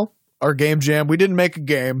overall, our game jam, we didn't make a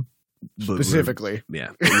game, specifically.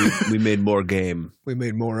 Yeah, we made more game. We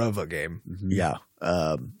made more of a game. Mhm. Yeah.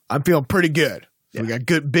 I'm feeling pretty good. Yeah. We got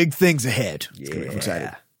good big things ahead. It's gonna make me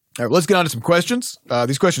excited. All right, let's get on to some questions.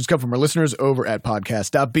 These questions come from our listeners over at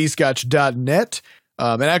podcast.bscotch.net.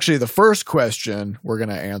 And actually, the first question we're going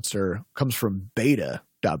to answer comes from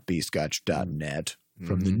beta.bscotch.net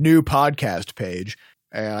from the new podcast page.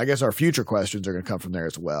 And I guess our future questions are going to come from there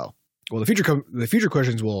as well. Well, the future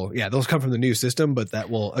questions will, those come from the new system, but that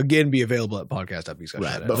will again be available at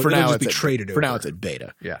podcast.bscotch.net. Right, but for now, be traded over. For now, it's at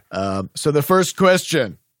beta. Yeah. So the first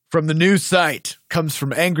question from the new site comes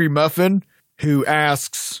from Angry Muffin, who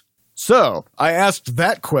asks, so I asked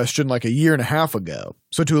that question like a year and a half ago.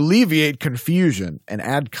 So to alleviate confusion and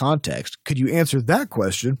add context, could you answer that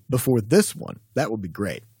question before this one? That would be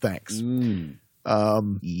great. Thanks.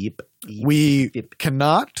 Yep. We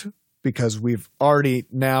cannot, because we're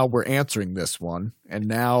answering this one. And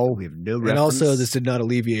now We have no reference. And also, this did not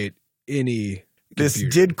alleviate any this confusion.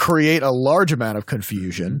 did create a large amount of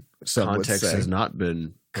confusion. Some would context say. has not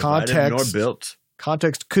been provided nor Context. built.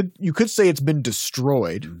 Context you could say it's been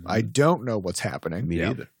destroyed. Mhm. I don't know what's happening. Me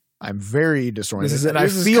neither. I'm very disoriented, This is- and I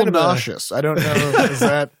this is feel kind of a- nauseous. I don't know. Is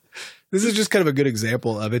that This is just kind of a good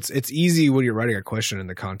example of it's easy when you're writing a question in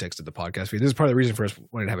the context of the podcast feed. This is part of the reason for us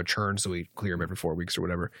wanting to have a churn so we clear them every 4 weeks or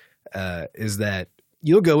whatever. Is that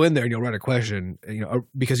you'll go in there and you'll write a question,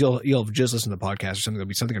 because you'll have just listened to the podcast or something. There'll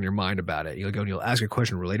be something on your mind about it. You'll go and you'll ask a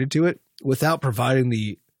question related to it without providing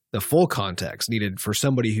the full context needed for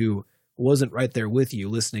somebody who wasn't right there with you,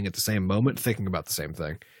 listening at the same moment, thinking about the same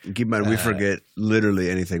thing. And keep in mind, we forget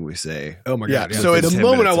literally anything we say. Oh my Yeah, god! so it's the 10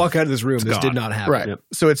 moment I minutes walk out of this room, this gone. did not happen. right? Yep.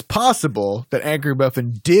 So it's possible that Angry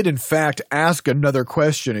Muffin did, in fact, ask another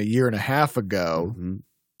question a year and a half ago Mhm.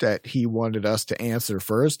 that he wanted us to answer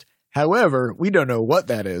first. However, we don't know what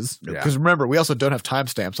that is Yeah. because remember, we also don't have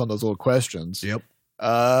timestamps on those little questions. Yep.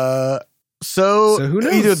 So who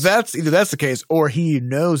knows? either that's the case, or he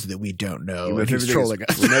knows that we don't know, Even and if he's everything trolling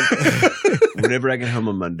is- us. Whenever I get home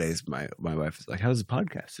on Mondays, my wife is like, "How's the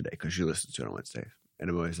podcast today?" Because she listens to it on Wednesdays, and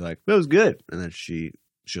I'm always like, "That was good." And then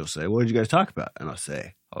she'll say, "What did you guys talk about?" And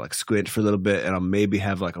I'll like squint for a little bit, and I'll maybe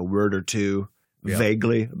have like a word or two Yeah.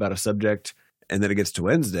 vaguely about a subject, and then it gets to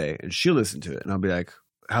Wednesday, and she'll listen to it, and I'll be like,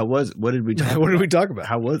 "How was it? What did we talk? What did about? we talk about?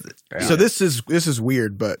 How was it?" So this is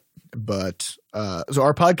weird, but so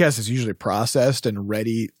our podcast is usually processed and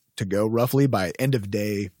ready to go roughly by end of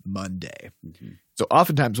day Monday. Mhm. So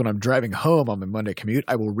oftentimes when I'm driving home on my Monday commute,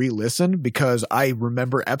 I will re-listen because I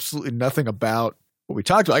remember absolutely nothing about what we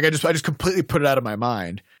talked about. Like I just completely put it out of my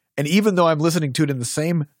mind. And even though I'm listening to it in the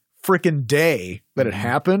same freaking day that it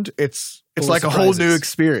happened, it's Full like of a whole new surprises.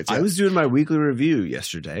 experience. I was doing my weekly review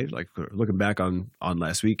yesterday, like looking back on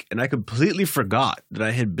last week, and I completely forgot that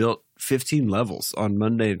I had built 15 levels on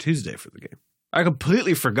Monday and Tuesday for the game. I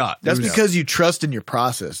completely forgot. That's It was- because you trust in your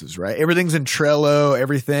processes, right? Everything's in Trello.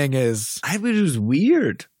 Everything is it was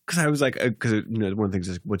weird because I was like, because one of the things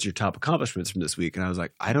is, what's your top accomplishments from this week? And I was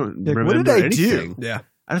like, I don't Like, what remember did I do? anything. Yeah.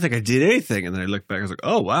 I don't think I did anything. And then I looked back, I was like,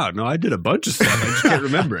 oh wow, no, I did a bunch of stuff. I just can't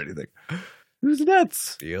remember anything. It was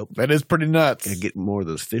nuts. Yep. that is pretty nuts. Gotta get more of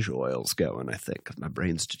those fish oils going, I think, because my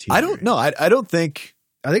brain's I deteriorating. don't know. I don't think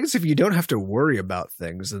I think it's if you don't have to worry about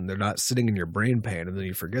things and they're not sitting in your brain pan and then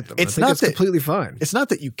you forget them. It's I think not it's that- completely fine. it's not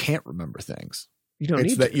that you can't remember things. You don't It's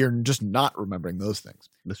need that to. you're just not remembering those things.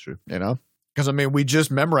 That's true. You know, because I mean, we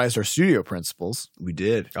just memorized our studio principles. We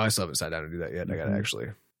did. Oh, I still haven't sat down to do that yet. I got to Mhm. actually.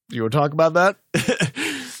 You want to talk about that?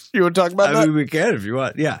 You want to talk about I that? mean, we can if you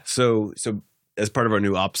want. Yeah. So as part of our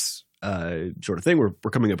new ops sort of thing, we're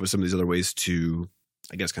coming up with some of these other ways to,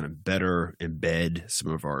 I guess, kind of better embed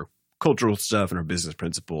some of our cultural stuff and our business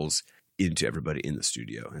principles into everybody in the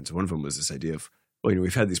studio. And so one of them was this idea of, well,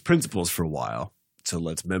 we've had these principles for a while, so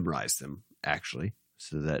let's memorize them actually,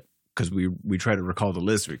 so that because we try to recall the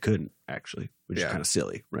list, we couldn't actually, which is Yeah. kind of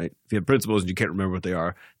silly, right? If you have principles and you can't remember what they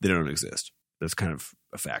are, they don't exist. That's kind of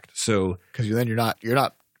a fact. So Because then you're not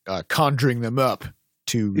conjuring them up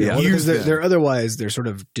to Yeah. Well, use because them. they're otherwise they're sort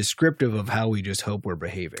of descriptive of how we just hope we're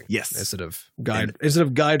behaving. yes, Instead of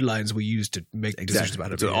guidelines we use to make decisions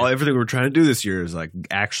about it. So everything we're trying to do this year is like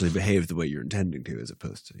actually behave the way you're intending to, as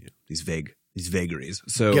opposed to these vagaries.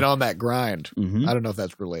 So Get on that grind. Mhm. I don't know if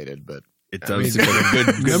that's related, but It I mean, does. a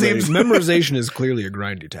good memorization is clearly a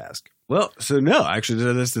grindy task. Well, so no, actually,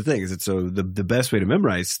 that's the thing. Is that so? The best way to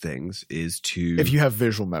memorize things is to if you have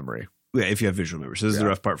visual memory, if you have visual memory. So this is the Yeah.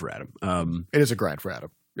 rough part for Adam. it is a grind for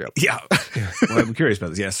Adam. Yeah. Well, I'm curious about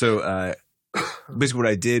this. Yeah. So basically, what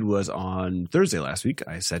I did was on Thursday last week,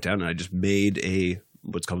 I sat down and I just made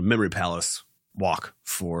what's called a memory palace walk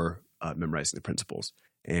for memorizing the principles.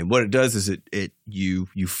 And what it does is you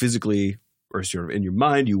physically or sort of in your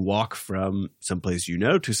mind, you walk from some place you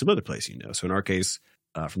know to some other place you know. So in our case,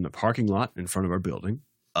 from the parking lot in front of our building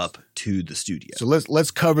up to the studio. So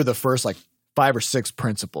let's cover the first like 5 or 6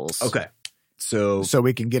 principles. Okay. So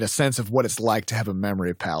we can get a sense of what it's like to have a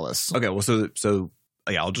memory palace. okay, well, so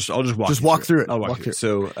yeah, I'll just walk. Just you walk through it. I'll walk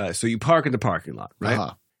through it. So you park in the parking lot, right?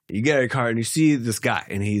 Uh-huh. You get out of your car and you see this guy,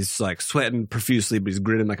 and he's like sweating profusely, but he's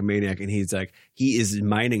grinning like a maniac, and he's like he is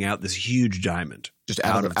mining out this huge diamond Just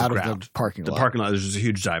out of ground. the parking lot. The parking lot, there's just a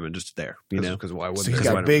huge diamond just there, you know. Because why wouldn't So he's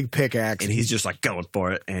there? got a big pickaxe. And he's just like going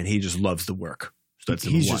for it, and he just loves the work. So that's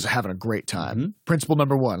he's number just one. having a great time. Mhm. Principle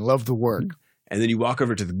number 1, love the work. And then you walk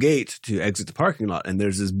over to the gate to exit the parking lot, and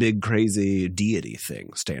there's this big, crazy deity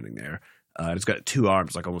thing standing there. It's got 2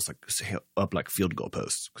 arms, like almost like up like field goal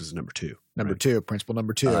posts, because it's number 2. Number right? 2, principle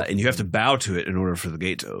number 2. And you have to bow to it in order for the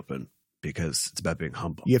gate to open, because it's about being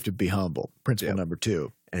humble. You have to be humble. Principle Yeah. number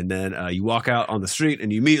 2. And then you walk out on the street,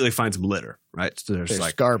 and you immediately find some litter, right? So There's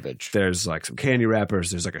like garbage. there's like some candy wrappers.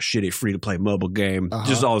 There's like a shitty free-to-play mobile game. Uh-huh.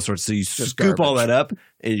 Just all sorts. So you Just scoop all garbage. that up,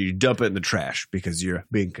 and you dump it in the trash because you're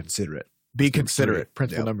being considerate. Be considerate.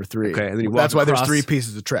 Principle Yep. number 3. Okay, and then you That's walk why there's across- 3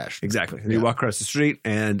 pieces of trash. Exactly. And Yeah. you walk across the street,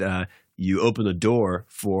 and you open the door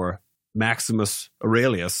for Maximus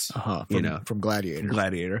Aurelius, Uh-huh. You know. From Gladiator.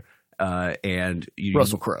 Gladiator, and you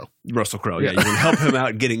Russell Crowe. Russell Crowe. Yeah, you can help him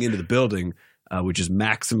out getting into the building, which is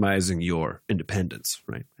maximizing your independence,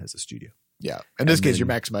 right, as a studio. Yeah. In this And case, then- you're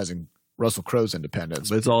maximizing Russell Crowe's independence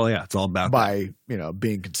But it's all about that. by,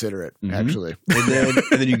 being considerate, Mhm. actually.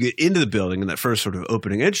 and then you get into the building, and that first sort of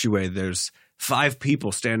opening entryway, there's 5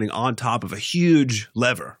 people standing on top of a huge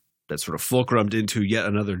lever that's sort of fulcrumed into yet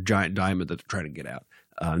another giant diamond that they're trying to get out.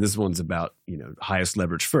 And this one's about highest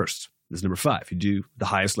leverage first. This is number 5. You do the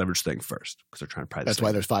highest leverage thing first because they're trying to pry this That's why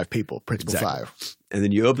thing. there's 5 people. Principle Exactly. 5. And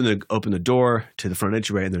then you open the door to the front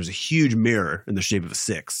entryway, and there's a huge mirror in the shape of a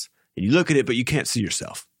 6. And you look at it, but you can't see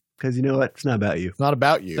yourself because you know what? It's not about you. It's not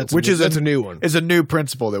about you, That's which is a new one. is a new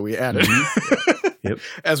principle that we added Yep.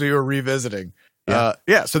 as we were revisiting.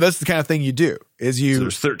 Yeah. So that's the kind of thing you do is So you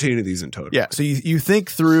there's 13 of these in total. Yeah. So you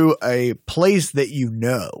think through a place that you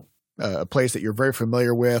know, a place that you're very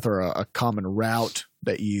familiar with, or a common route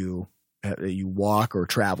that you walk or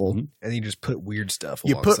travel. Mhm. And you just put weird stuff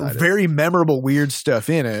You put alongside it. very memorable, weird stuff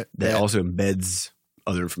in it. That also embeds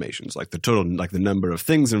other information. Like the total, like the number of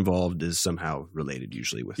things involved is somehow related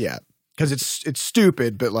usually with. Yeah. Because it's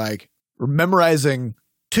stupid, but like memorizing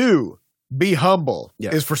 2, be humble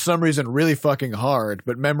Yeah. is for some reason really fucking hard.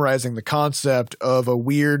 But memorizing the concept of a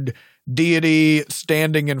weird deity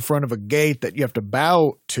standing in front of a gate that you have to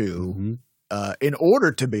bow to Mhm. in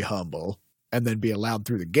order to be humble and then be allowed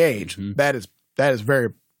through the gate, Mhm. that is very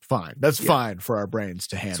fine. That's Yeah. fine for our brains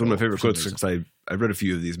to handle. It's one of my favorite for some quotes reason. because I read a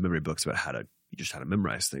few of these memory books about how to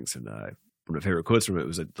memorize things. And one of my favorite quotes from it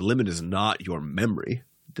was that the limit is not your memory.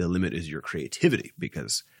 The limit is your creativity,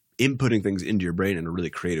 because inputting things into your brain in a really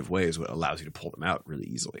creative way is what allows you to pull them out really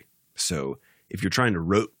easily. So if you're trying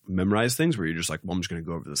to memorize things where you're just like, well, I'm just going to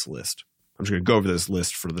go over this list. I'm just going to go over this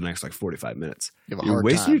list for the next 45 minutes. You have a You're hard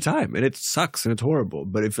wasting time. your time, and it sucks and it's horrible.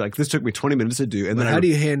 But if like this took me 20 minutes to do, and But then how do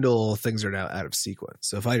you handle things that are now out of sequence?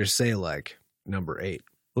 So if I just say like number 8,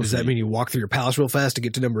 does that mean you walk through your palace real fast to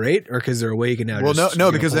get to number 8, or because they're awake and now? Well, just, no,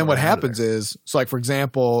 you know, because then pull what it out of happens there? is, so like for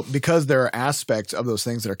example, because there are aspects of those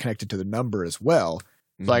things that are connected to the number as well.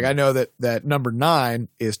 So like I know that number 9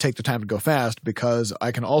 is take the time to go fast, because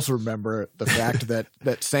I can also remember the fact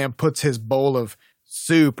that Sam puts his bowl of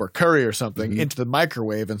soup or curry or something Mhm. into the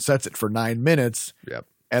microwave and sets it for 9 minutes. Yep.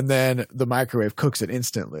 And then the microwave cooks it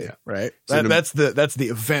instantly, Yeah. right? So That's the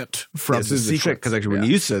event from this the is the trick, sequence. because actually when Yeah.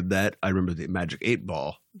 you said that, I remember the magic 8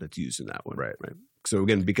 ball that's used in that one. Right. So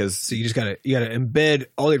again, because So you just gotta embed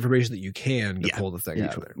all the information that you can to Yeah. pull the thing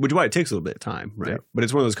out of there. which is why it takes a little bit of time, right? Yeah. But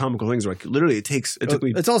it's one of those comical things where like literally it took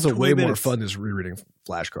me. It's also 20 way more minutes. fun than just rereading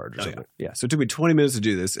flashcards or Oh, something. yeah. So it took me 20 minutes to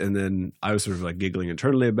do this, and then I was sort of like giggling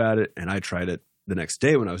internally about it, and I tried it the next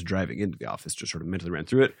day when I was driving into the office, just sort of mentally ran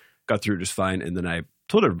through it, got through it just fine, and then I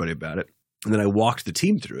told everybody about it, and then I walked the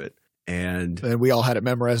team through it, and And we all had it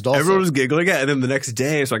memorized also. everyone was giggling. Yeah. And then the next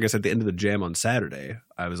day, so I guess at the end of the jam on Saturday,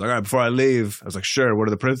 I was like, all right, before I leave, I was like, sure, what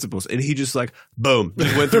are the principles? And he just like, boom,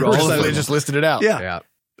 just went through all of they them. just listed it out. Yeah. Yeah.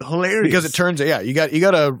 Hilarious. Because it turns out, you got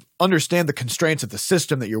to understand the constraints of the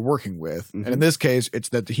system that you're working with. Mhm. And in this case, it's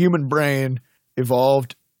that the human brain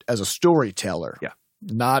evolved as a storyteller, Yeah.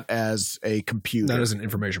 not as a computer. Not as an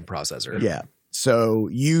information processor. Yeah. So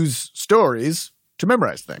use stories to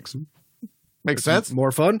memorize things. Makes sense?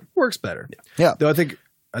 More fun, works better. Yeah. Though I think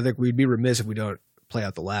we'd be remiss if we don't play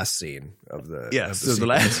out the last scene of the yeah. of So the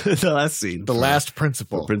sequence. last scene, The for- last for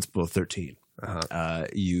principle. principle 13, Uh-huh.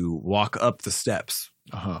 you walk up the steps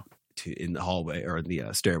Uh-huh. in the hallway or in the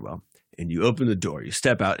stairwell, and you open the door, you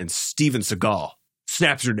step out, and Steven Seagal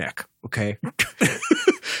snaps your neck. Okay,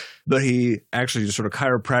 but he actually just sort of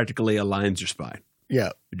chiropractically aligns your spine.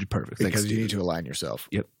 Yeah, Which is perfect. because Thanks, you need Steven. to align yourself.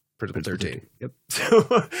 Yep. Principle 13.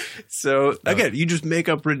 Yep. So again, you just make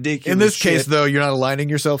up ridiculous. In this shit. case, though, you're not aligning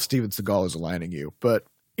yourself. Steven Seagal is aligning you. But,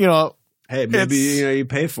 hey, maybe it's you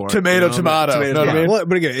pay for it. tomato, tomato. Tomato, Know what I mean? Well,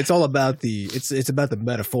 but again, it's all about it's about the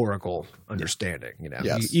metaphorical understanding.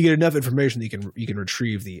 Yes. You get enough information that you can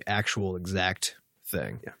retrieve the actual exact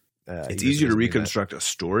thing. Yeah. It's easier to reconstruct a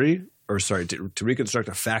story, or sorry, to reconstruct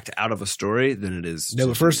a fact out of a story than it is. No,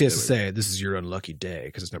 but first he has to say, "This is your unlucky day,"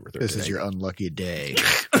 because it's number 13. This is your unlucky day.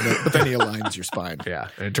 But then he aligns your spine. Yeah,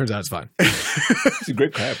 and it turns out it's fine. He's a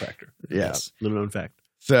great chiropractor. Yes. Little known fact.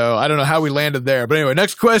 So I don't know how we landed there. But anyway,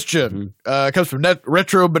 next question comes from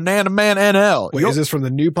Retro Banana Man NL. Wait, is this from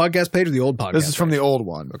the new podcast page or the old podcast? This is from the old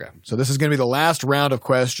one. Okay. So this is going to be the last round of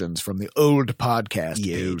questions from the old podcast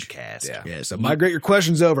page. Cast. Yeah. So migrate your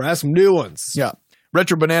questions over. Ask some new ones. Yeah.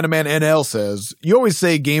 Retro Banana Man NL says, you always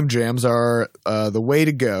say game jams are the way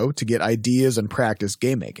to go to get ideas and practice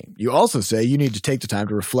game making. You also say you need to take the time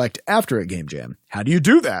to reflect after a game jam. How do you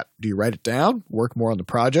do that? Do you write it down, work more on the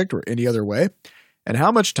project, or any other way? And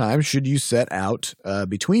how much time should you set out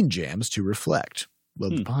between jams to reflect?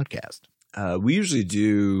 Love the podcast. We usually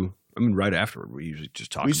do. Right afterward, we usually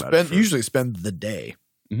just talk about it. Usually spend the day,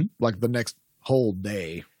 Mhm. like the next whole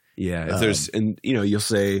day. Yeah, if there's you'll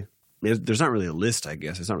say there's not really a list. I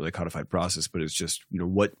guess it's not really a codified process, but it's just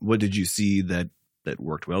what did you see that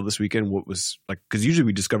worked well this weekend? What was like, because usually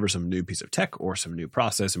we discover some new piece of tech or some new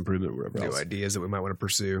process improvement, or whatever New else. ideas that we might want to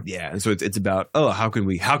pursue. Yeah, and so it's about how can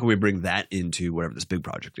we bring that into whatever this big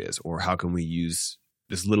project is, or how can we use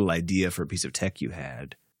this little idea for a piece of tech you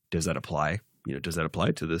had? Does that apply? Does that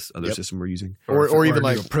apply to this other system we're using? Or even a new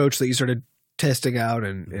like approach that you started testing out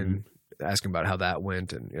and asking about how that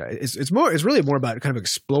went. And it's really more about kind of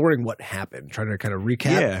exploring what happened, trying to kind of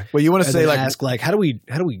recap. Yeah, well, you want to And say then like ask like how do we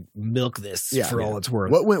milk this for all it's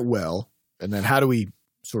worth? what went well, and then how do we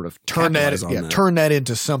sort of turn Capitalize on that. turn that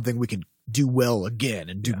into something we can do well again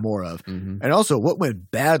and do more of, and also what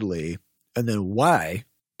went badly, and then why,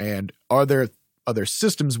 and are there other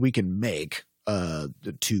systems we can make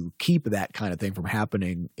to keep that kind of thing from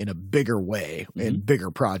happening in a bigger way in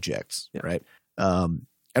bigger projects, right?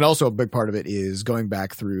 And also a big part of it is going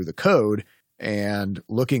back through the code and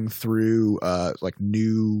looking through like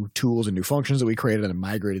new tools and new functions that we created and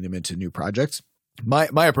migrating them into new projects. My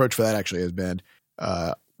approach for that actually has been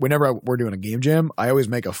whenever we're doing a game jam, I always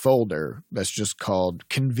make a folder that's just called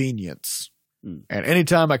convenience. And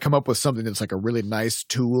anytime I come up with something that's like a really nice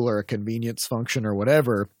tool or a convenience function or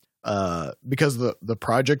whatever, because the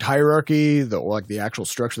project hierarchy, the actual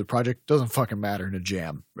structure of the project doesn't fucking matter in a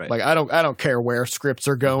jam. Right. Like I don't care where scripts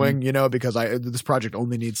are going, because this project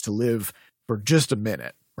only needs to live for just a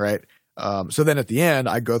minute, right? So then at the end,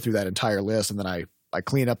 I go through that entire list and then I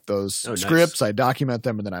clean up those scripts, I document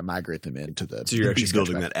them, and then I migrate them into the. So you're actually sketch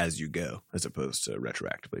building file. that as you go, as opposed to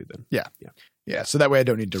retroactively. Then Yeah. So that way I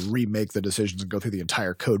don't need to remake the decisions and go through the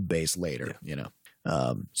entire code base later.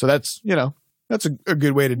 So that's that's a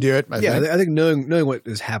good way to do it. I think. Knowing what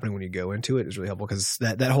is happening when you go into it is really helpful, because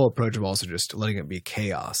that whole approach of also just letting it be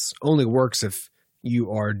chaos only works if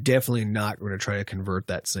you are definitely not going to try to convert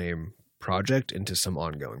that same project into some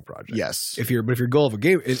ongoing project. Yes. If your goal of a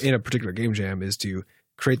game in a particular game jam is to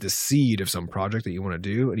create the seed of some project that you want to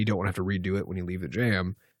do, and you don't want to have to redo it when you leave the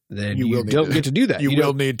jam, then you don't get to do that. You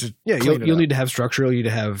will need to. Yeah, you'll need to have structure. You'll need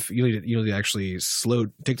to actually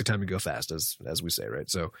take the time to go fast, as we say, right?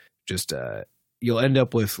 So just you'll end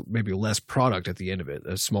up with maybe less product at the end of it,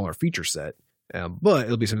 a smaller feature set, but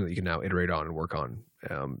it'll be something that you can now iterate on and work on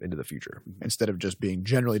into the future, instead of just being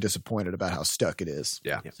generally disappointed about how stuck it is.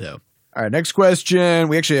 Yeah. So, all right, next question.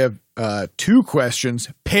 We actually have two questions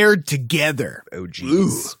paired together. Oh,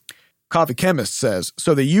 geez. Coffee Chemist says,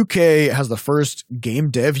 so the UK has the first game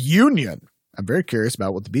dev union. I'm very curious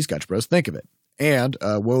about what the B-Scotch Bros think of it. And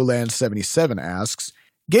Woland77 asks,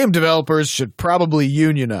 game developers should probably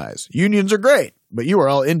unionize. Unions are great, but you are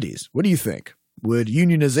all indies. What do you think? Would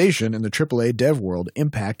unionization in the AAA dev world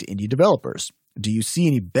impact indie developers? Do you see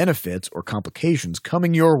any benefits or complications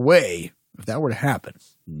coming your way if that were to happen?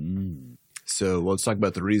 So let's talk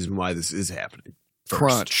about the reason why this is happening.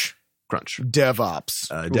 Crunch. DevOps.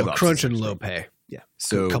 DevOps Crunch and essentially. low pay. Yeah.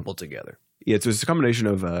 So coupled together. Yeah, so it's a combination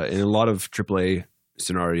of in a lot of AAA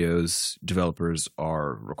scenarios, developers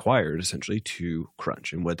are required essentially to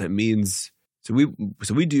crunch, and what that means. So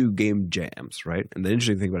we do game jams, right? And the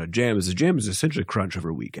interesting thing about a jam is essentially crunch over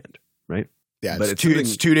a weekend, right? Yeah, but it's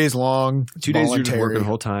 2 days long. 2 days you're just voluntary. working the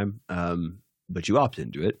whole time. but you opt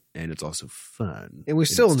into it, and it's also fun. And we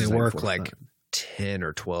still it's only designed work for like fun. 10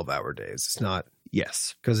 or 12-hour days. It's not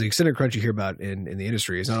Yes, because the extended crunch you hear about in the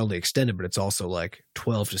industry is not only extended, but it's also like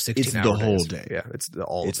 12 to 16 it's hour the whole days. day. Yeah, it's the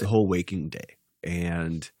the whole waking day,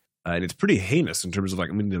 and it's pretty heinous in terms of like,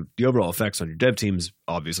 I mean, the overall effects on your dev team is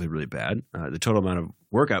obviously really bad. The total amount of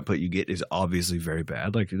work output you get is obviously very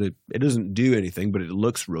bad. Like it doesn't do anything, but it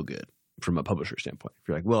looks real good from a publisher standpoint. If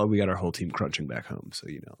you're like, well, we got our whole team crunching back home, so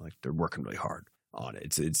like they're working really hard on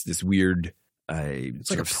it. It's this weird. It's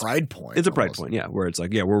like a pride point. It's a pride point, yeah, where it's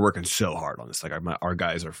like, yeah, we're working so hard on this. Like our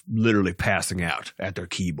guys are literally passing out at their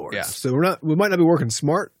keyboards. Yeah, so we might not be working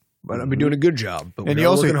smart, but I'll be doing a good job. But we're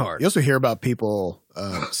working hard. You also hear about people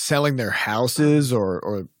selling their houses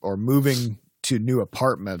or moving to new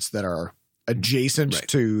apartments that are adjacent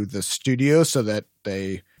to the studio, so that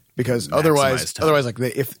because otherwise like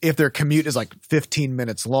if their commute is like 15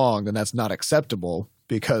 minutes long, then that's not acceptable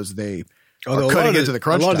because they. Although cutting into the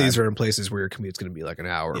crunch a lot of time. these are in places where your commute's going to be like an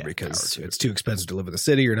hour because it's too expensive to live in the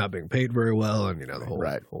city. You're not being paid very well, and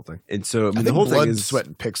the whole thing. And so I mean, I the think whole Blood, thing is Sweat,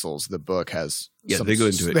 and Pixels. The book has they go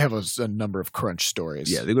into it. They have a number of crunch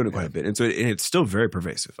stories. Yeah, they go into quite a bit, and so it's still very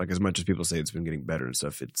pervasive. Like as much as people say it's been getting better and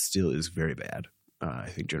stuff, it still is very bad. I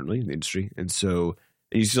think generally in the industry, and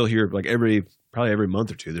you still hear like probably every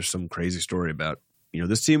month or two, there's some crazy story about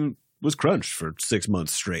this team was crunched for 6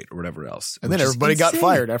 months straight or whatever else. And then everybody got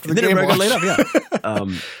fired after the game got laid off.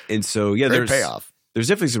 Yeah. And so, yeah, Great payoff. There's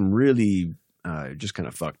definitely some really just kind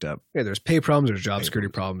of fucked up. Yeah, there's pay problems, there's job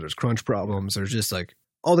security problems, there's crunch problems. There's just like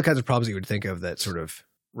all the kinds of problems you would think of that sort of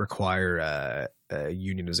require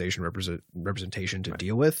unionization representation to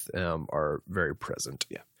deal with are very present.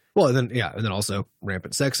 Yeah. Well, and then also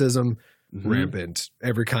rampant sexism, rampant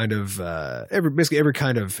every kind of basically every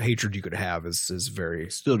kind of hatred you could have is very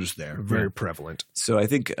still just there, very prevalent. So I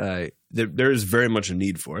think there is very much a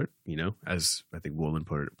need for it, as I think Woolen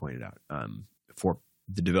pointed out, for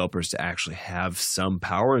the developers to actually have some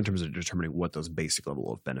power in terms of determining what those basic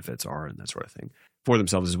level of benefits are and that sort of thing for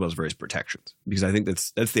themselves, as well as various protections. Because I think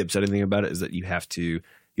that's the upsetting thing about it, is that you have to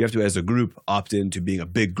as a group opt into being a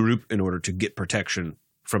big group in order to get protection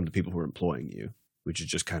from the people who are employing you, which is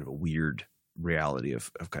just kind of a weird reality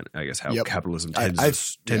of kind of, I guess, how capitalism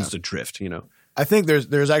tends to drift, I think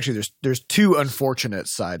there's two unfortunate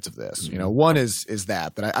sides of this. One is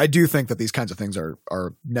that I do think that these kinds of things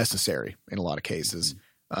are necessary in a lot of cases.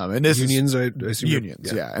 And this unions, I assume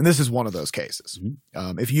unions, yeah. And this is one of those cases.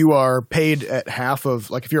 If you are paid at half of,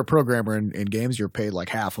 like if you're a programmer in games, you're paid like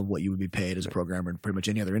half of what you would be paid as a programmer in pretty much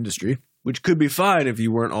any other industry. Which could be fine if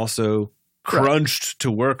you weren't also crunched to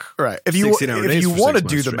work. Right. If you want to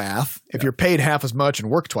do the math, if you're paid half as much and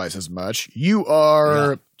work twice as much, you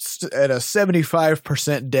are at a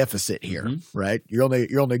 75% deficit here, right? You're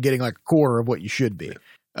only getting like a quarter of what you should be.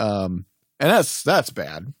 And that's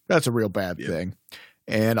bad. That's a real bad thing.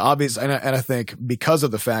 And obviously, and I think because of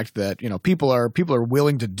the fact that, people are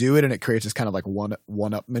willing to do it, and it creates this kind of like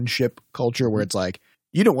one-upmanship culture where it's like,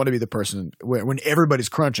 you don't want to be the person when everybody's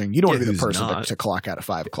crunching. You don't want to be the person to clock out at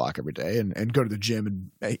 5 o'clock every day and go to the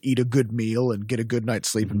gym and eat a good meal and get a good night's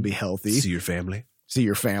sleep and be healthy. See your family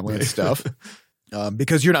and stuff.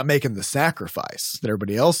 Because you're not making the sacrifice that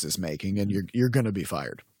everybody else is making, and you're going to be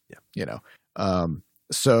fired. Yeah.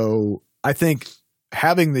 So I think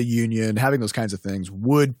having the union, having those kinds of things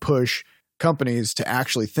would push companies to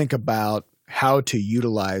actually think about how to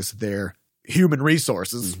utilize their human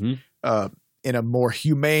resources in a more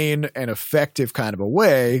humane and effective kind of a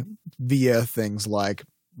way via things like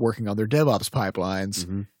working on their DevOps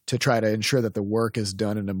pipelines to try to ensure that the work is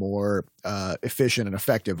done in a more efficient and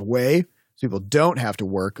effective way, so people don't have to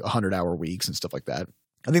work 100-hour weeks and stuff like that.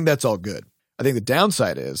 I think that's all good. I think the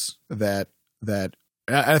downside is that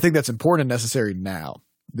I think that's important and necessary now.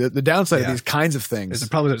 The downside of these kinds of things is the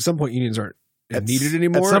problem that at some point unions aren't needed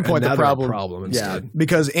anymore. At some point, the problem instead.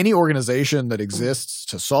 Because any organization that exists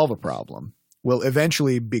to solve a problem will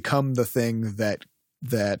eventually become the thing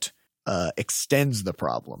that extends the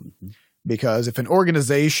problem. Because if an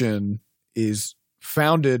organization is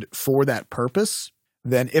founded for that purpose,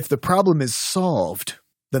 then if the problem is solved,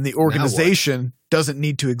 then the organization doesn't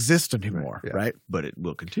need to exist anymore, right? But it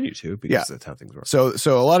will continue to, because that's how things work. So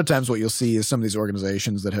a lot of times what you'll see is some of these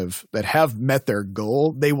organizations that have met their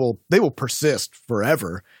goal, they will persist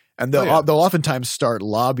forever. And they'll oftentimes start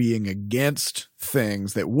lobbying against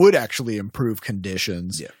things that would actually improve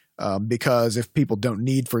conditions. Because if people don't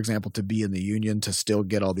need, for example, to be in the union to still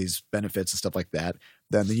get all these benefits and stuff like that,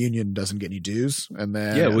 then the union doesn't get any dues. And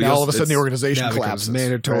then all of a sudden the organization collapses.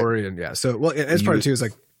 Mandatory. Right? And so, that's part of it too, is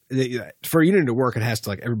like, for a union to work, it has to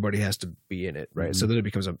like everybody has to be in it, right? Mhm. So then it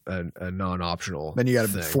becomes a non-optional. Then you got to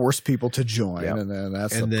thing. force people to join, Yep. and then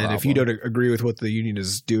that's And the then if you problem. don't agree with what the union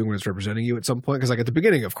is doing when it's representing you at some point, because like at the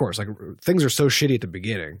beginning, of course, like things are so shitty at the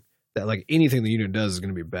beginning that like anything the union does is going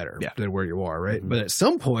to be better Yeah. than where you are, right? Mhm. But at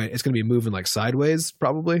some point, it's going to be moving like sideways,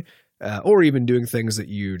 probably, or even doing things that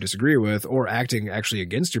you disagree with, or acting actually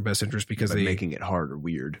against your best interest because Like they, making it hard or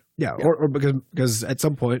weird. yeah, or because at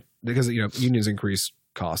some point, because unions increase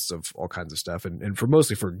costs of all kinds of stuff, and for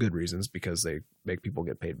mostly for good reasons because they make people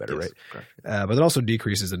get paid better, Yes, right? correct. But it also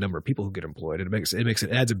decreases the number of people who get employed. It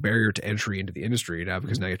adds a barrier to entry into the industry now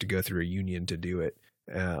because now you have to go through a union to do it.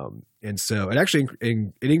 And so it actually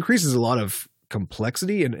it increases a lot of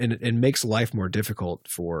complexity and makes life more difficult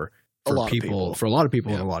for A lot of people, people. for a lot of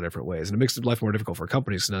people in Yeah. a lot of different ways. And it makes life more difficult for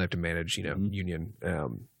companies because now they have to manage, Mhm. union.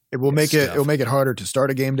 It will make it. stuff. It will make it harder to start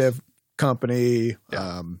a game dev company.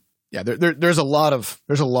 There's a lot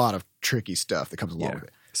of tricky stuff that comes along Yeah. with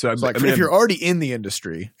it. So It's like if you're already in the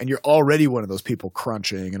industry and you're already one of those people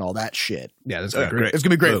crunching and all that shit, Yeah, that's Oh, great. great. it's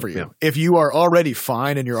gonna be great Oh, for you. yeah. If you are already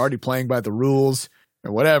fine and you're already playing by the rules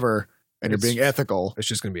or whatever, and It's- you're being ethical, It's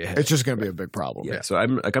just going to be a it's just gonna be a big problem. Yeah, so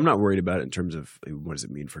I'm not worried about it in terms of what does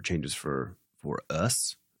it mean for changes for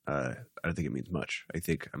us. I don't think it means much. I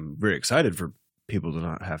think I'm very excited for people to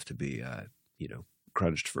not have to be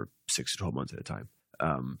crunched for 6 to 12 months at a time.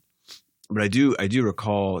 But I do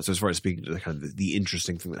recall, so as far as speaking to the kind of the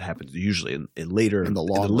interesting thing that happens usually in later In the in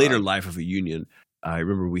long the later run. life of a union. I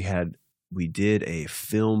remember we did a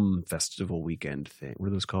film festival weekend thing. What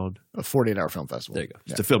are those called? A 48-hour film festival. There you go.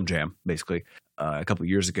 Yeah. It's a film jam, basically, a couple of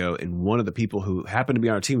years ago. And one of the people who happened to be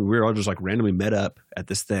on our team, we were all just like randomly met up at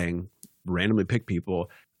this thing, randomly picked people,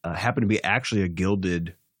 happened to be actually a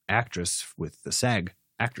gilded actress with the SAG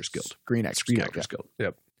Actors Guild. Screen Actors Screen Guild, Actors Guild.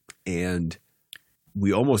 Yep. And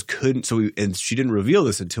we almost couldn't. And she didn't reveal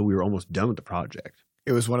this until we were almost done with the project.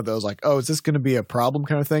 It was one of those like, oh, is this going to be a problem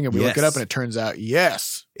kind of thing? And we look it Yes. up and it turns out,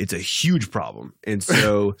 yes. It's a huge problem. And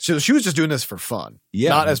so, So she was just doing this for fun.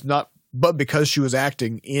 yeah. But because she was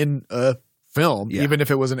acting in a film, Yeah. even if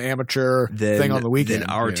it was an amateur thing on the weekend. Then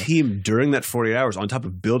our team during that 48 hours, on top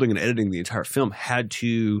of building and editing the entire film, had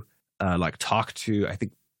to talk to, I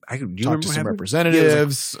think, do you talk remember to what some happened?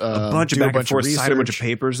 representatives, A bunch of do back and forth, sign a bunch of research.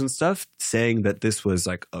 papers and stuff saying that this was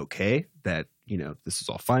like okay, that this is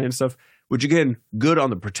all fine and stuff. Which again, good on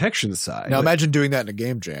the protection side. Now imagine doing that in a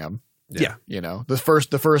game jam. Yeah. The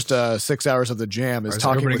first 6 hours of the jam is Or is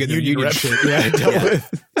talking everybody with getting their union union reps. shit? Yeah, dealt Yeah.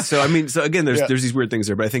 with. So again, there's Yeah. these weird things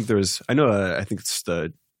there, but I think I think it's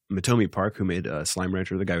the Matomi Park who made Slime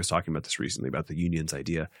Rancher. The guy was talking about this recently about the union's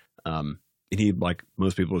idea. And he, like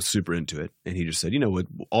most people, was super into it. And he just said, what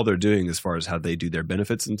all they're doing as far as how they do their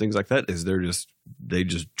benefits and things like that is they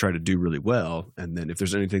just try to do really well. And then if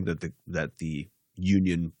there's anything that the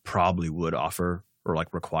union probably would offer or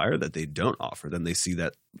like require that they don't offer, then they see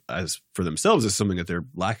that as for themselves as something that they're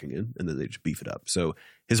lacking in, and then they just beef it up. So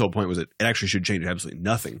his whole point was that it actually should change absolutely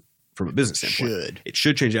nothing from a business standpoint. It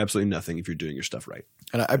should change absolutely nothing if you're doing your stuff right.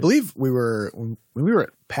 And I believe when we were at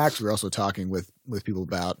PAX, we were also talking with people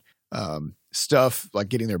about stuff like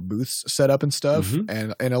getting their booths set up and stuff. Mhm.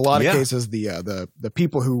 And in a lot of Yeah. cases, the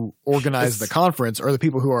people who organize the conference are the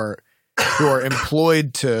people who are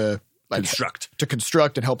employed to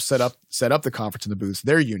construct and help set up the conference and the booths.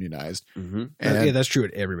 They're unionized. Mm-hmm. And, Yeah, that's true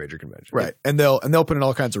at every major convention. right. And they'll put in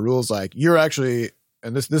all kinds of rules like you're actually,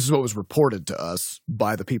 and this is what was reported to us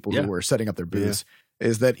by the people Yeah. who were setting up their booths,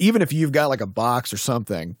 is that even if you've got like a box or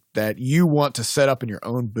something that you want to set up in your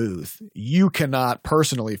own booth, you cannot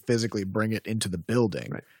personally physically bring it into the building.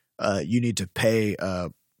 Right. You need to pay a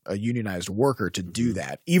unionized worker to do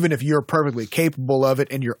that, even if you're perfectly capable of it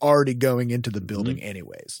and you're already going into the building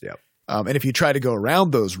anyways. Yep. And if you try to go around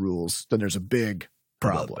those rules, then there's a big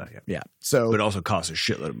problem. Yeah. So But it also costs a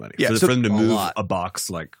shitload of money. Yeah, For so them to a move lot. a box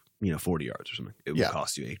 40 yards or something, it will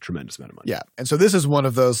cost you a tremendous amount of money. yeah. And so this is one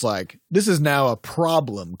of those this is now a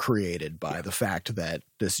problem created by the fact that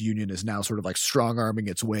this union is now sort of like strong arming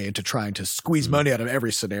its way into trying to squeeze money out of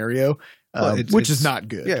every scenario, Well, which is it's- not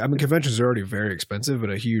good. Yeah, I mean, conventions are already very expensive, but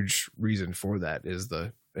a huge reason for that is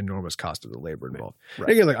the enormous cost of the labor involved.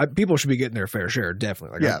 Right. Again, people should be getting their fair share,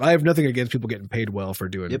 definitely. Yeah. I have nothing against people getting paid well for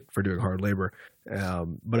doing hard labor,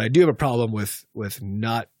 but I do have a problem with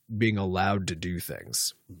not being allowed to do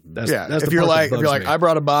things. That's if the you're part that like, bugs me. I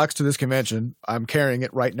brought a box to this convention, I'm carrying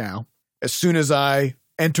it right now. As soon as I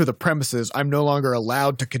enter the premises, I'm no longer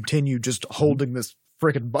allowed to continue just holding this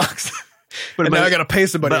freaking box. But and now I got to pay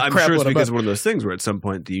somebody. But to I'm crap sure it's load of because money. one of those things where at some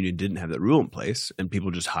point the union didn't have that rule in place and people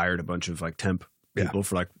just hired a bunch of temp people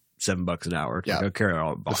for $7 an hour. Yeah. Like, I'll carry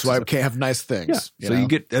all That's boxes. why we of- can't have nice things. So you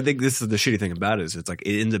get. I think this is the shitty thing about it is it's like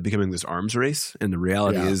it ends up becoming this arms race, and the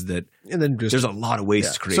reality Yeah. is that And then just there's a lot of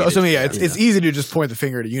ways to create. So it. yeah, it's easy to just point the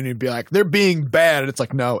finger at a union and be like, they're being bad. And it's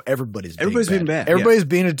like, no, everybody's being bad. yeah. Everybody's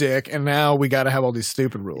being a dick, and now we got to have all these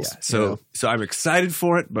stupid rules. Yeah. So so I'm excited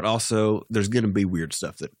for it, but also there's going to be weird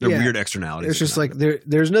stuff that there are Yeah. weird externalities. it's that just come like out of it.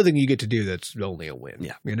 there's nothing you get to do that's only a win.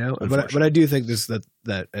 Yeah. You know, but Unfortunately. I do think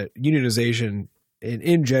that unionization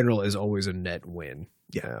in general is always a net win.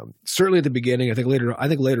 Yeah. Certainly at the beginning. I think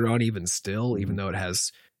later on, even still, even though it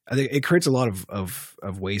has, I think it creates a lot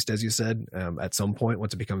of waste, as you said, at some point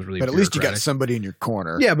once it becomes really. But at least you got bureaucratic. somebody in your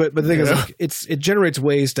corner. Yeah, but the thing is, Yeah. like, it generates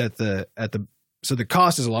waste at the so the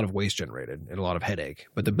cost is a lot of waste generated and a lot of headache,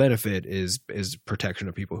 but the benefit is protection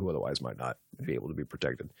of people who otherwise might not be able to be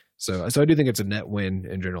protected. So I do think it's a net win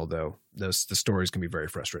in general, though. The stories can be very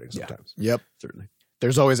frustrating sometimes. Yep. Certainly.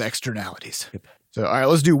 There's always externalities. Yep. So, all right,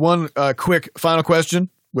 let's do one quick final question,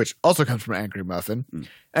 which also comes from Angry Muffin.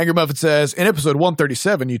 Angry Muffin says, in episode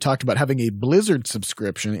 137, you talked about having a Blizzard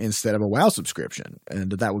subscription instead of a WoW subscription,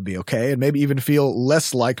 and that would be okay, and maybe even feel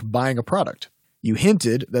less like buying a product. You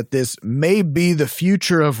hinted that this may be the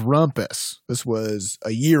future of Rumpus. This was a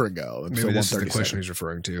year ago. Maybe this is the 137. question he's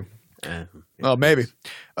referring to. Oh, maybe.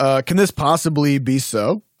 Can this possibly be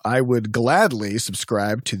so? I would gladly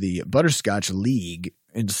subscribe to the Butterscotch League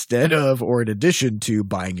instead of or in addition to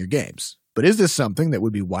buying your games. But is this something that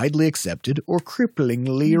would be widely accepted or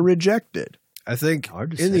cripplingly rejected? I think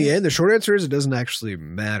Hard to in the say. end, the short answer is it doesn't actually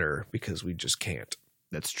matter because we just can't.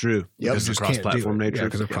 That's true. Yep. Because of Just the can't do cross-platform it. nature. Yeah,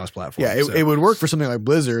 because of cross-platform. Yeah, it would work for something like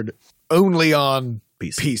Blizzard only on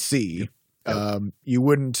PC. PC. You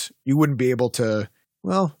wouldn't be able to.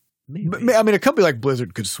 Well, Maybe. I mean, a company like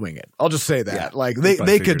Blizzard could swing it. I'll just say that. Yeah, Like they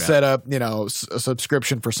they figure could it set up, a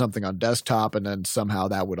subscription for something on desktop, and then somehow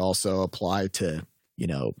that would also apply to,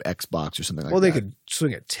 Xbox or something like Well, that. they could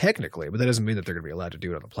swing it technically, but that doesn't mean that they're going to be allowed to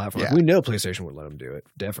do it on the platform. Like, Yeah. we know PlayStation wouldn't let them do it.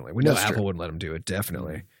 Definitely, we know That's Apple true. wouldn't let them do it.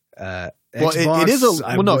 Definitely. Well, Xbox, it is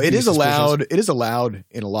I well, no, would it be is suspicious. allowed. It is allowed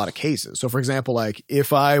in a lot of cases. So, for example, like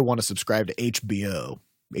if I want to subscribe to HBO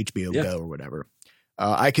Yeah. Go or whatever,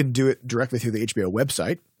 I can do it directly through the HBO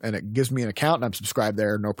website, and it gives me an account, and I'm subscribed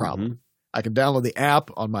there, no problem. I can download the app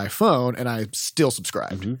on my phone, and I'm still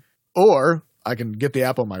subscribed. Mhm. Or I can get the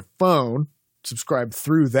app on my phone, subscribe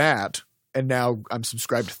through that, and now I'm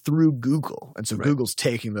subscribed through Google, and so Right. Google's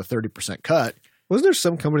taking the 30% cut. Wasn't there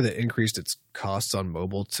some company that increased its costs on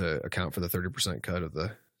mobile to account for the 30% cut of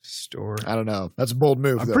the store? I don't know. That's a bold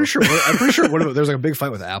move. I'm though, pretty sure. There was like a big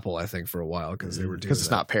fight with Apple, I think, for a while because they were doing because it's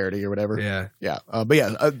that. not parity or whatever. Yeah, Yeah. But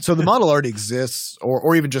yeah, so the model already exists,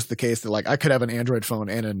 or even just the case that like I could have an Android phone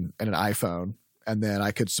and an iPhone, and then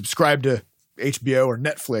I could subscribe to HBO or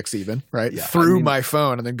Netflix even, right? Yeah, Through I mean- my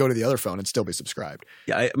phone and then go to the other phone and still be subscribed.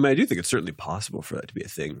 Yeah, I mean, I do think it's certainly possible for that to be a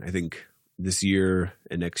thing. I think this year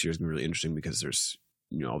and next year is going to be really interesting because there's,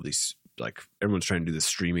 all these, like, everyone's trying to do this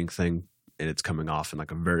streaming thing, and it's coming off in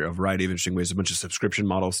like a variety of interesting ways. A bunch of subscription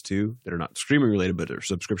models too that are not streaming related, but are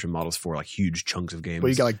subscription models for like huge chunks of games. But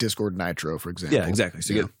you got like Discord Nitro, for example. yeah, exactly.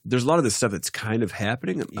 So Yeah. there's a lot of this stuff that's kind of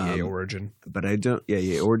happening. EA Origin. But I don't,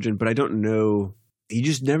 EA Origin, but I don't know. You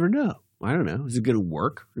just never know. I don't know. Is it going to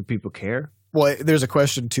work? Do people care? Well, there's a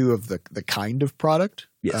question too of the kind of product.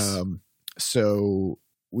 Yes. So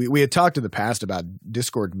we had talked in the past about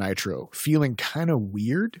Discord Nitro feeling kind of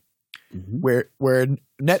weird, where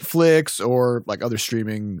Netflix or like other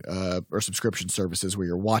streaming or subscription services where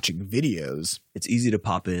you're watching videos. It's easy to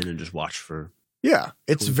pop in and just watch for. Yeah,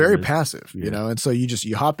 it's 20 very minutes. passive, Yeah. and so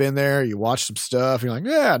you hop in there, you watch some stuff, you're like,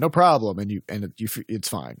 yeah, no problem, and it's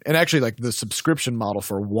fine. And actually, like the subscription model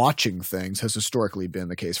for watching things has historically been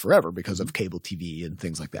the case forever because of cable TV and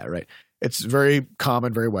things like that, right? It's very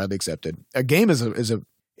common, very widely accepted. A game is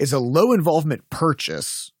a low involvement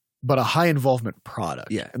purchase, but a high involvement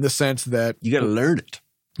product. Yeah. in the sense that You got to learn it.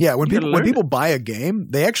 yeah, when You gotta people when learn people buy a game,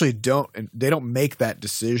 they actually don't make that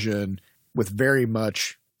decision with very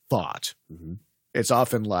much thought. Mhm. It's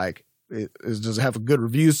often like, does it have a good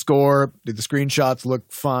review score? Did the screenshots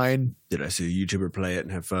look fine? Did I see a YouTuber play it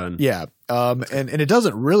and have fun? Yeah. And it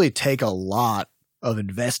doesn't really take a lot of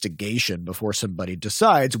investigation before somebody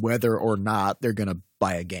decides whether or not they're going to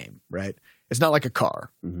buy a game, right? It's not like a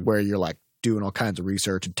car Mhm. where you're like doing all kinds of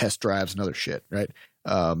research and test drives and other shit, right?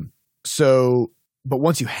 But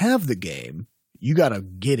once you have the game, you got to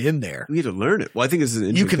get in there. We have to learn it. Well, I think this is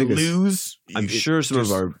an You interesting can thing is- lose. I'm It sure some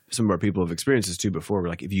just- of our people have experienced this too before. Where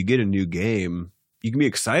like if you get a new game, you can be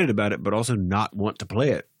excited about it, but also not want to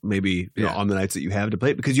play it. Maybe Yeah. on the nights that you have to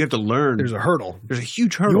play it because you have to learn. There's a hurdle. There's a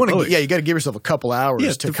huge hurdle. You want Oh, to, you got to give yourself a couple hours.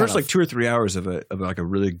 yeah. to The first kind like 2 or 3 hours of like a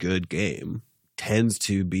really good game tends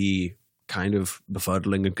to be kind of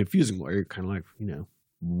befuddling and confusing, where you're kind of like,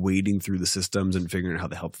 wading through the systems and figuring out how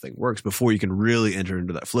the hell the thing works before you can really enter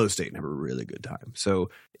into that flow state and have a really good time. So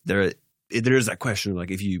there is that question of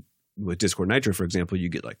like, if you, with Discord Nitro, for example, you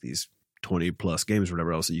get like these 20 plus games or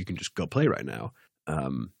whatever else that you can just go play right now.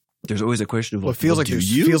 There's always a question of, well, it feels like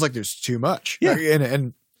there's too much. Yeah.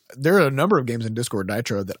 And there are a number of games in Discord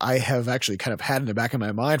Nitro that I have actually kind of had in the back of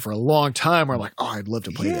my mind for a long time where I'm like, oh, I'd love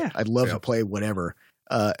to play that. I'd love to play whatever.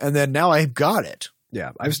 And then now I've got it.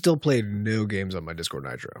 Yeah. I've still played no games on my Discord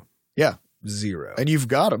Nitro. Yeah. 0. And you've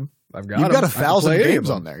got them. You've got 1,000 games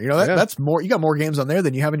on there. That's more. You got more games on there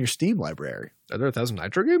than you have in your Steam library. Are there 1,000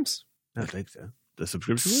 Nitro games? I think so. The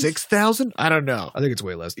subscription 6,000? I don't know. I think it's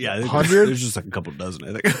way less. Yeah, 100? There's just like a couple dozen,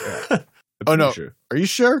 I think. Oh no, sure. Are you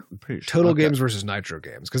sure? I'm pretty sure. Total games versus Nitro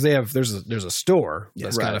games, because there's a store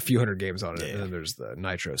that's Right. got a few hundred games on it, Yeah. and then there's the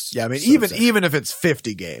Nitro. Yeah, I mean, subsection. even if it's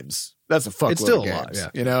 50 games, that's a fuckload It's still of a games. lot, yeah.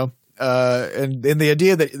 You know, and the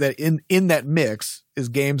idea that in that mix is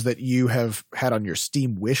games that you have had on your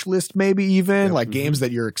Steam wish list, maybe even like games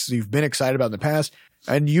that you've been excited about in the past,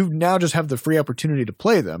 and you now just have the free opportunity to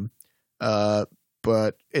play them.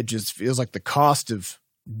 But it just feels like the cost of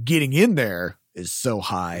getting in there is so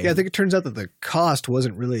high. Yeah, I think it turns out that the cost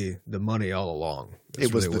wasn't really the money all along. That's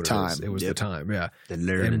It was really the what time. It was the time. Yeah, The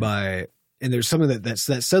learning. And there's something that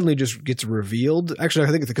suddenly just gets revealed. Actually,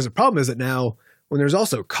 I think because the problem is that now when there's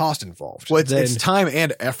also cost involved, Well, then, it's time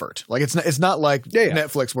and effort. Like it's not like Yeah.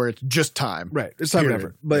 Netflix where it's just time. right. It's time and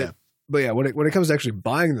Period. effort. But yeah, when it comes to actually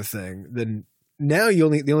buying the thing, then now the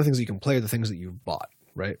only things that you can play are the things that you've bought.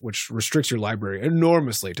 Right, which restricts your library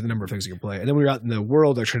enormously to the number of things you can play. And then when you're out in the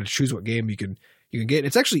world, they're trying to choose what game you can get.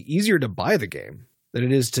 It's actually easier to buy the game than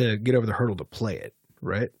it is to get over the hurdle to play it.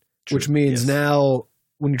 Right, True. which means Yes. now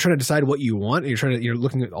when you're trying to decide what you want, and you're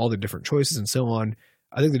looking at all the different choices and so on.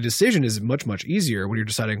 I think the decision is much easier when you're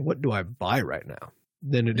deciding what do I buy right now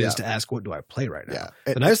than it is to ask what do I play right now.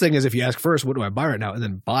 Yeah. The nice thing is if you ask first what do I buy right now and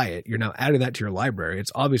then buy it, you're now adding that to your library.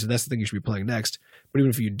 It's obvious that that's the thing you should be playing next. But even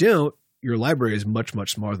if you don't, your library is much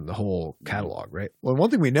smaller than the whole catalog, right? Well,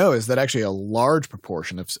 one thing we know is that actually a large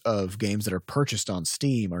proportion of games that are purchased on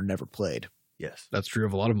Steam are never played. Yes. That's true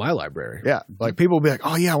of a lot of my library. Yeah. Like people will be like,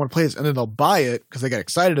 oh, yeah, I want to play this. And then they'll buy it because they get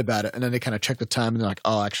excited about it. And then they kind of check the time and they're like,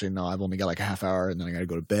 oh, actually, no, I've only got like a half hour and then I got to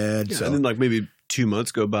go to bed. Yeah, So and then like maybe 2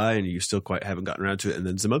 months go by and you still quite haven't gotten around to it, and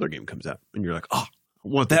then some other game comes out and you're like, oh, I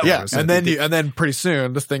want that yeah. one. And then pretty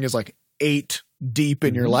soon this thing is like 8 deep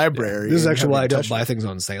in your library. This is and you actually why I haven't don't touched buy it. things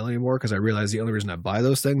on sale anymore, because I realize the only reason I buy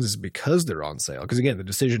those things is because they're on sale. Because again, the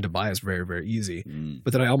decision to buy is very, very easy.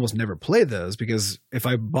 But then I almost never play those, because if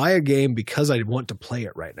I buy a game because I want to play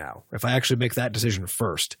it right now, if I actually make that decision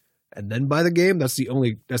first and then buy the game, that's the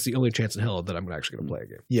only chance in hell that I'm actually going to play a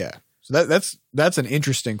game. Yeah. So that's an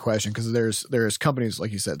interesting question because there's companies,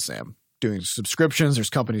 like you said, Sam, doing subscriptions.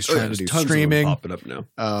 There's companies trying to do streaming. Popping up now.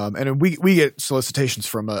 And we get solicitations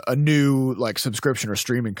from a new like subscription or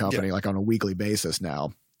streaming company like on a weekly basis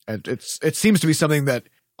now. And it seems to be something that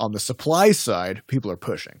on the supply side, people are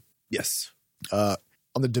pushing. Yes. On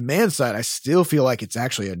the demand side, I still feel like it's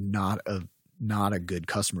actually not a good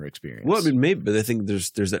customer experience. Well, I mean, maybe, but I think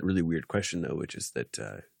there's that really weird question though, which is that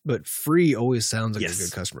But free always sounds like Yes. a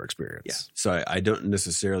good customer experience. yeah. So I don't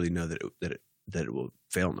necessarily know that it will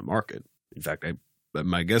fail in the market. In fact,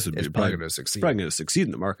 my guess would be It's probably going to succeed. probably going to succeed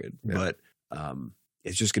in the market, Yeah. but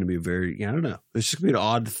it's just going to be I don't know. It's just going to be an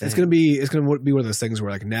odd thing. It's going to be one of those things where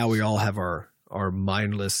like now we all have our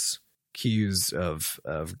mindless queues of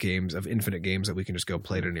games, of infinite games that we can just go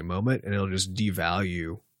play at any moment, and it'll just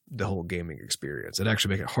devalue the whole gaming experience and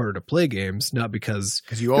actually make it harder to play games. Not because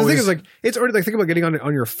because you the always thing is like it's already like think about getting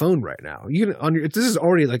on your phone right now. You can this is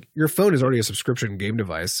already like your phone is already a subscription game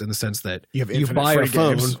device in the sense that You have you infinite buy a free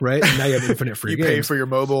phone games. right, and now you have infinite free you games. pay for your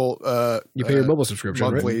mobile You pay your mobile subscription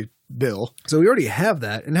monthly right? bill. So we already have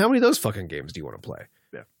that. And how many of those fucking games do you want to play?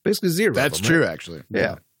 Yeah. Basically zero. That's of them, true, right? actually.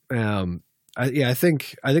 Yeah. I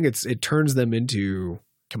think it turns them into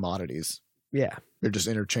Commodities. They're Just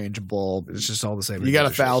interchangeable. it's just all the same. You got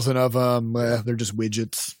shit. 1,000 of them. They're just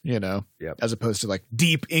widgets, Yep. as opposed to like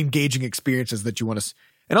deep engaging experiences that you want to.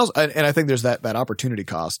 And also, and I think there's that opportunity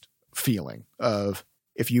cost feeling of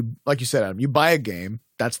if you, like you said, Adam, you buy a game,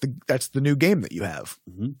 that's the new game that you have.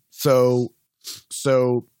 Mhm. So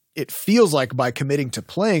it feels like by committing to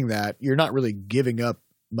playing that, you're not really giving up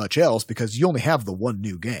much else because you only have the one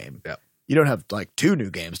new game. Yep. You don't have like 2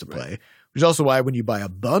 new games to play, which is also why when you buy a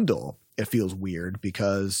bundle, it feels weird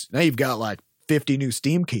because now you've got like 50 new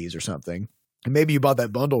Steam keys or something. And maybe you bought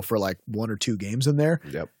that bundle for like 1 or 2 games in there.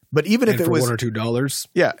 Yep. But even if And it for was $1 or $2,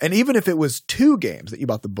 yeah, and even if it was 2 games that you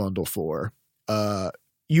bought the bundle for,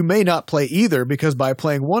 you may not play either because by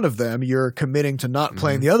playing one of them, you're committing to not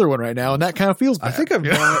playing the other one right now, and that kind of feels bad. I think I've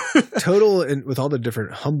bought total with all the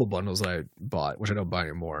different Humble bundles I bought, which I don't buy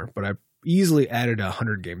anymore, but I easily added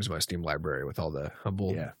 100 games to my Steam library with all the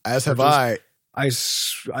Humble. Yeah. As have I. I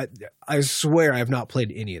swear I have not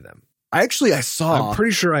played any of them. I saw. I'm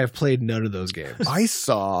pretty sure I have played none of those games. I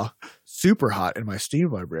saw Super Hot in my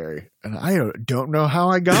Steam library, and I don't know how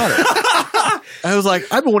I got it. I was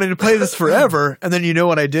like, I've been wanting to play this forever, and then you know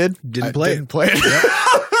what I did? Didn't play it.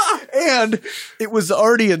 And it was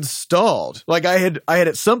already installed. Like I had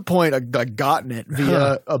at some point gotten it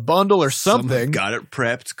via a bundle or something. Got it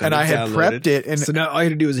prepped, and I had prepped it, and so now all you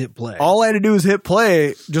had to do is hit play. All I had to do was hit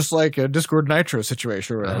play, just like a Discord Nitro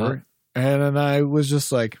situation or whatever. And then I was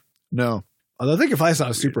just like, no. Although I think if I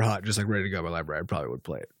saw Super Hot just like ready to go in my library, I probably would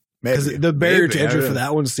play it. Because the barrier to entry for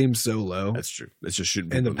that one seems so low. That's true. It just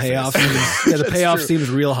shouldn't be. And the payoff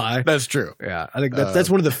seems real high. That's true. Yeah, I think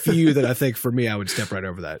that's one of the few that I think for me I would step right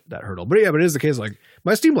over that hurdle. But it is the case. Like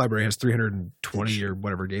my Steam library has 320 or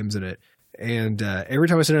whatever games in it, and every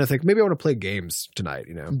time I sit down, I think maybe I want to play games tonight.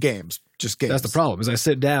 Just games. That's the problem. Is I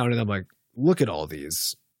sit down and I'm like, look at all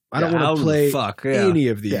these. I don't want to play any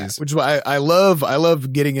of these. Yeah. Which is why I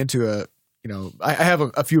love getting into I have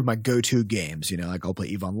a few of my go-to games, like I'll play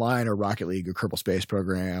EVE Online or Rocket League or Kerbal Space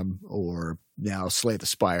Program or now Slay the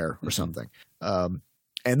Spire or something. And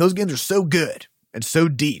those games are so good and so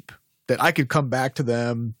deep that I could come back to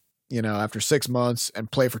them, after 6 months and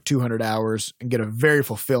play for 200 hours and get a very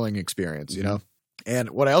fulfilling experience, And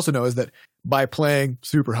what I also know is that by playing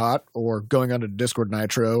Super Hot or going onto Discord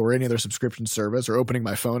Nitro or any other subscription service or opening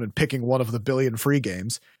my phone and picking one of the billion free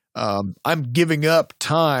games, I'm giving up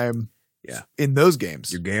time in those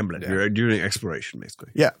games. You're gambling. You're doing exploration,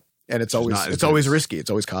 basically. Yeah. And it's always risky. It's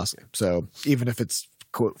always costly. So even if it's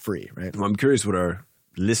quote free, right? Well, I'm curious what our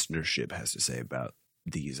listenership has to say about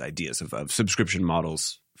these ideas of subscription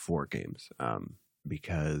models for games.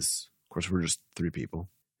 Because of course we're just 3 people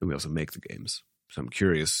and we also make the games. So I'm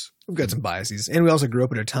curious. We've got some biases. And we also grew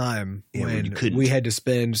up at a time when we had to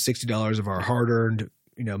spend $60 of our hard-earned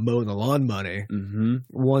mowing the lawn money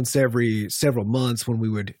once every several months when we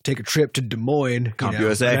would take a trip to Des Moines,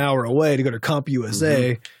 CompUSA, an hour away to go to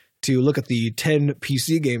CompUSA to look at the 10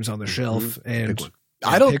 PC games on the shelf. And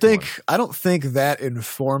I don't think that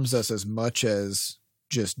informs us as much as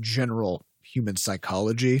just general human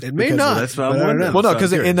psychology. It may not. That's what I wonder. Well, no,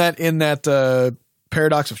 because in that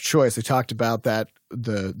paradox of choice, they talked about that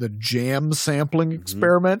the jam sampling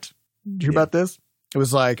experiment. Did you hear about this? It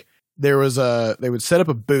was like they would set up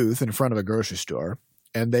a booth in front of a grocery store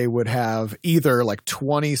and they would have either like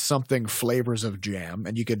 20 something flavors of jam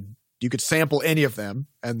and you could sample any of them.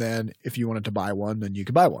 And then if you wanted to buy one, then you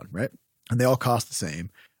could buy one, right? And they all cost the same.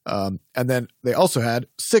 And then they also had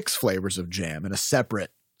 6 flavors of jam in a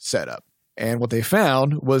separate setup. And what they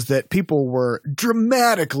found was that people were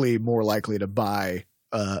dramatically more likely to buy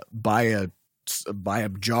a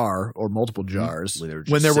jar or multiple jars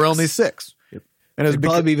when there were only 6. Yep. And it'd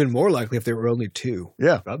probably be even more likely if there were only 2.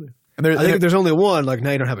 Yeah, probably. And I think if there's only one, like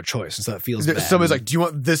now you don't have a choice, and so it feels bad. Somebody's like, "Do you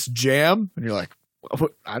want this jam?" And you're like,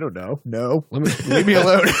 "I don't know. No, leave me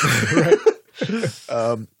alone." Right?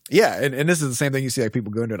 Yeah, and this is the same thing you see like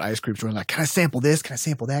people go into an ice cream store and like, "Can I sample this? Can I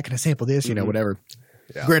sample that? Can I sample this?" Whatever.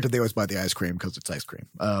 Yeah. Granted, they always buy the ice cream because it's ice cream.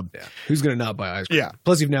 Who's going to not buy ice cream? Yeah.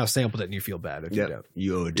 Plus, you've now sampled it and you feel bad if you don't.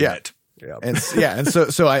 You owe debt. Yeah. And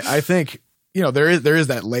so I think there is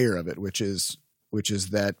that layer of it, which is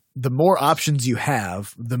that the more options you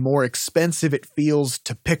have, the more expensive it feels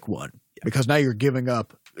to pick one because now you're giving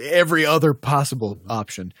up every other possible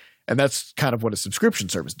option. And that's kind of what a subscription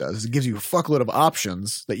service does. Is it gives you a fuckload of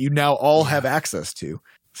options that you now all have access to.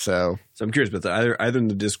 So I'm curious about that either in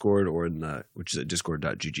the Discord or in which is at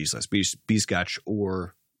discord.gg/bscotch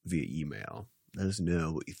or via email. Let us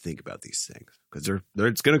know what you think about these things because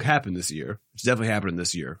it's going to happen this year. It's definitely happening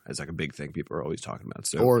this year as like a big thing people are always talking about.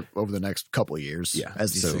 So or over the next couple of years,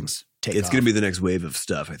 as these things take off. It's going to be the next wave of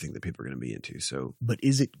stuff I think that people are going to be into. So, but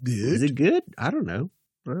is it good? Is it good? I don't know.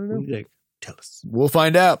 What do you think? Tell us. We'll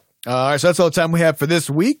find out. All right, so that's all the time we have for this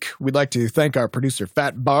week. We'd like to thank our producer,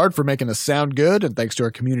 Fat Bard, for making us sound good, and thanks to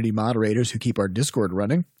our community moderators who keep our Discord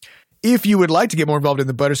running. If you would like to get more involved in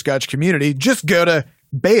the Butterscotch community, just go to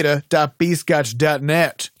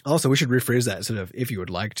beta.bscotch.net. Also, we should rephrase that instead of if you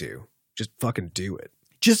would like to. Just fucking do it.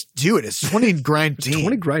 Just do it. It's 20 grindteen.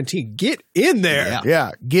 20 grindteen. Get in there.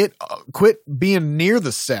 Yeah. Quit being near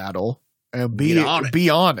the saddle. And be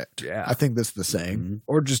on it. Yeah. I think that's the saying. Mm-hmm.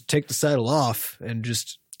 Or just take the saddle off and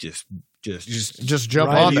just jump on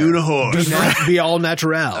it. Just be all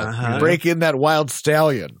natural. Break in that wild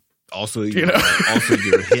stallion. Also, also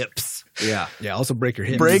your hips. Yeah. Yeah. Also break your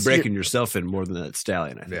hip. Break- You're breaking yourself in more than that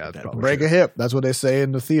stallion, I think. Yeah, at that probably. point. Break a hip. That's what they say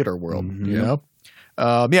in the theater world. Mhm. You know.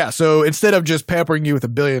 So instead of just peppering you with a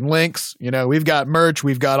billion links, we've got merch,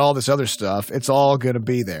 we've got all this other stuff. It's all going to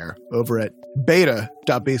be there over at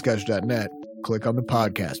beta.basscouch.net. Click on the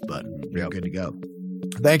podcast button. You're good to go.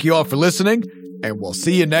 Thank you all for listening, and we'll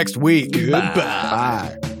see you next week. Goodbye.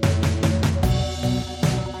 Bye.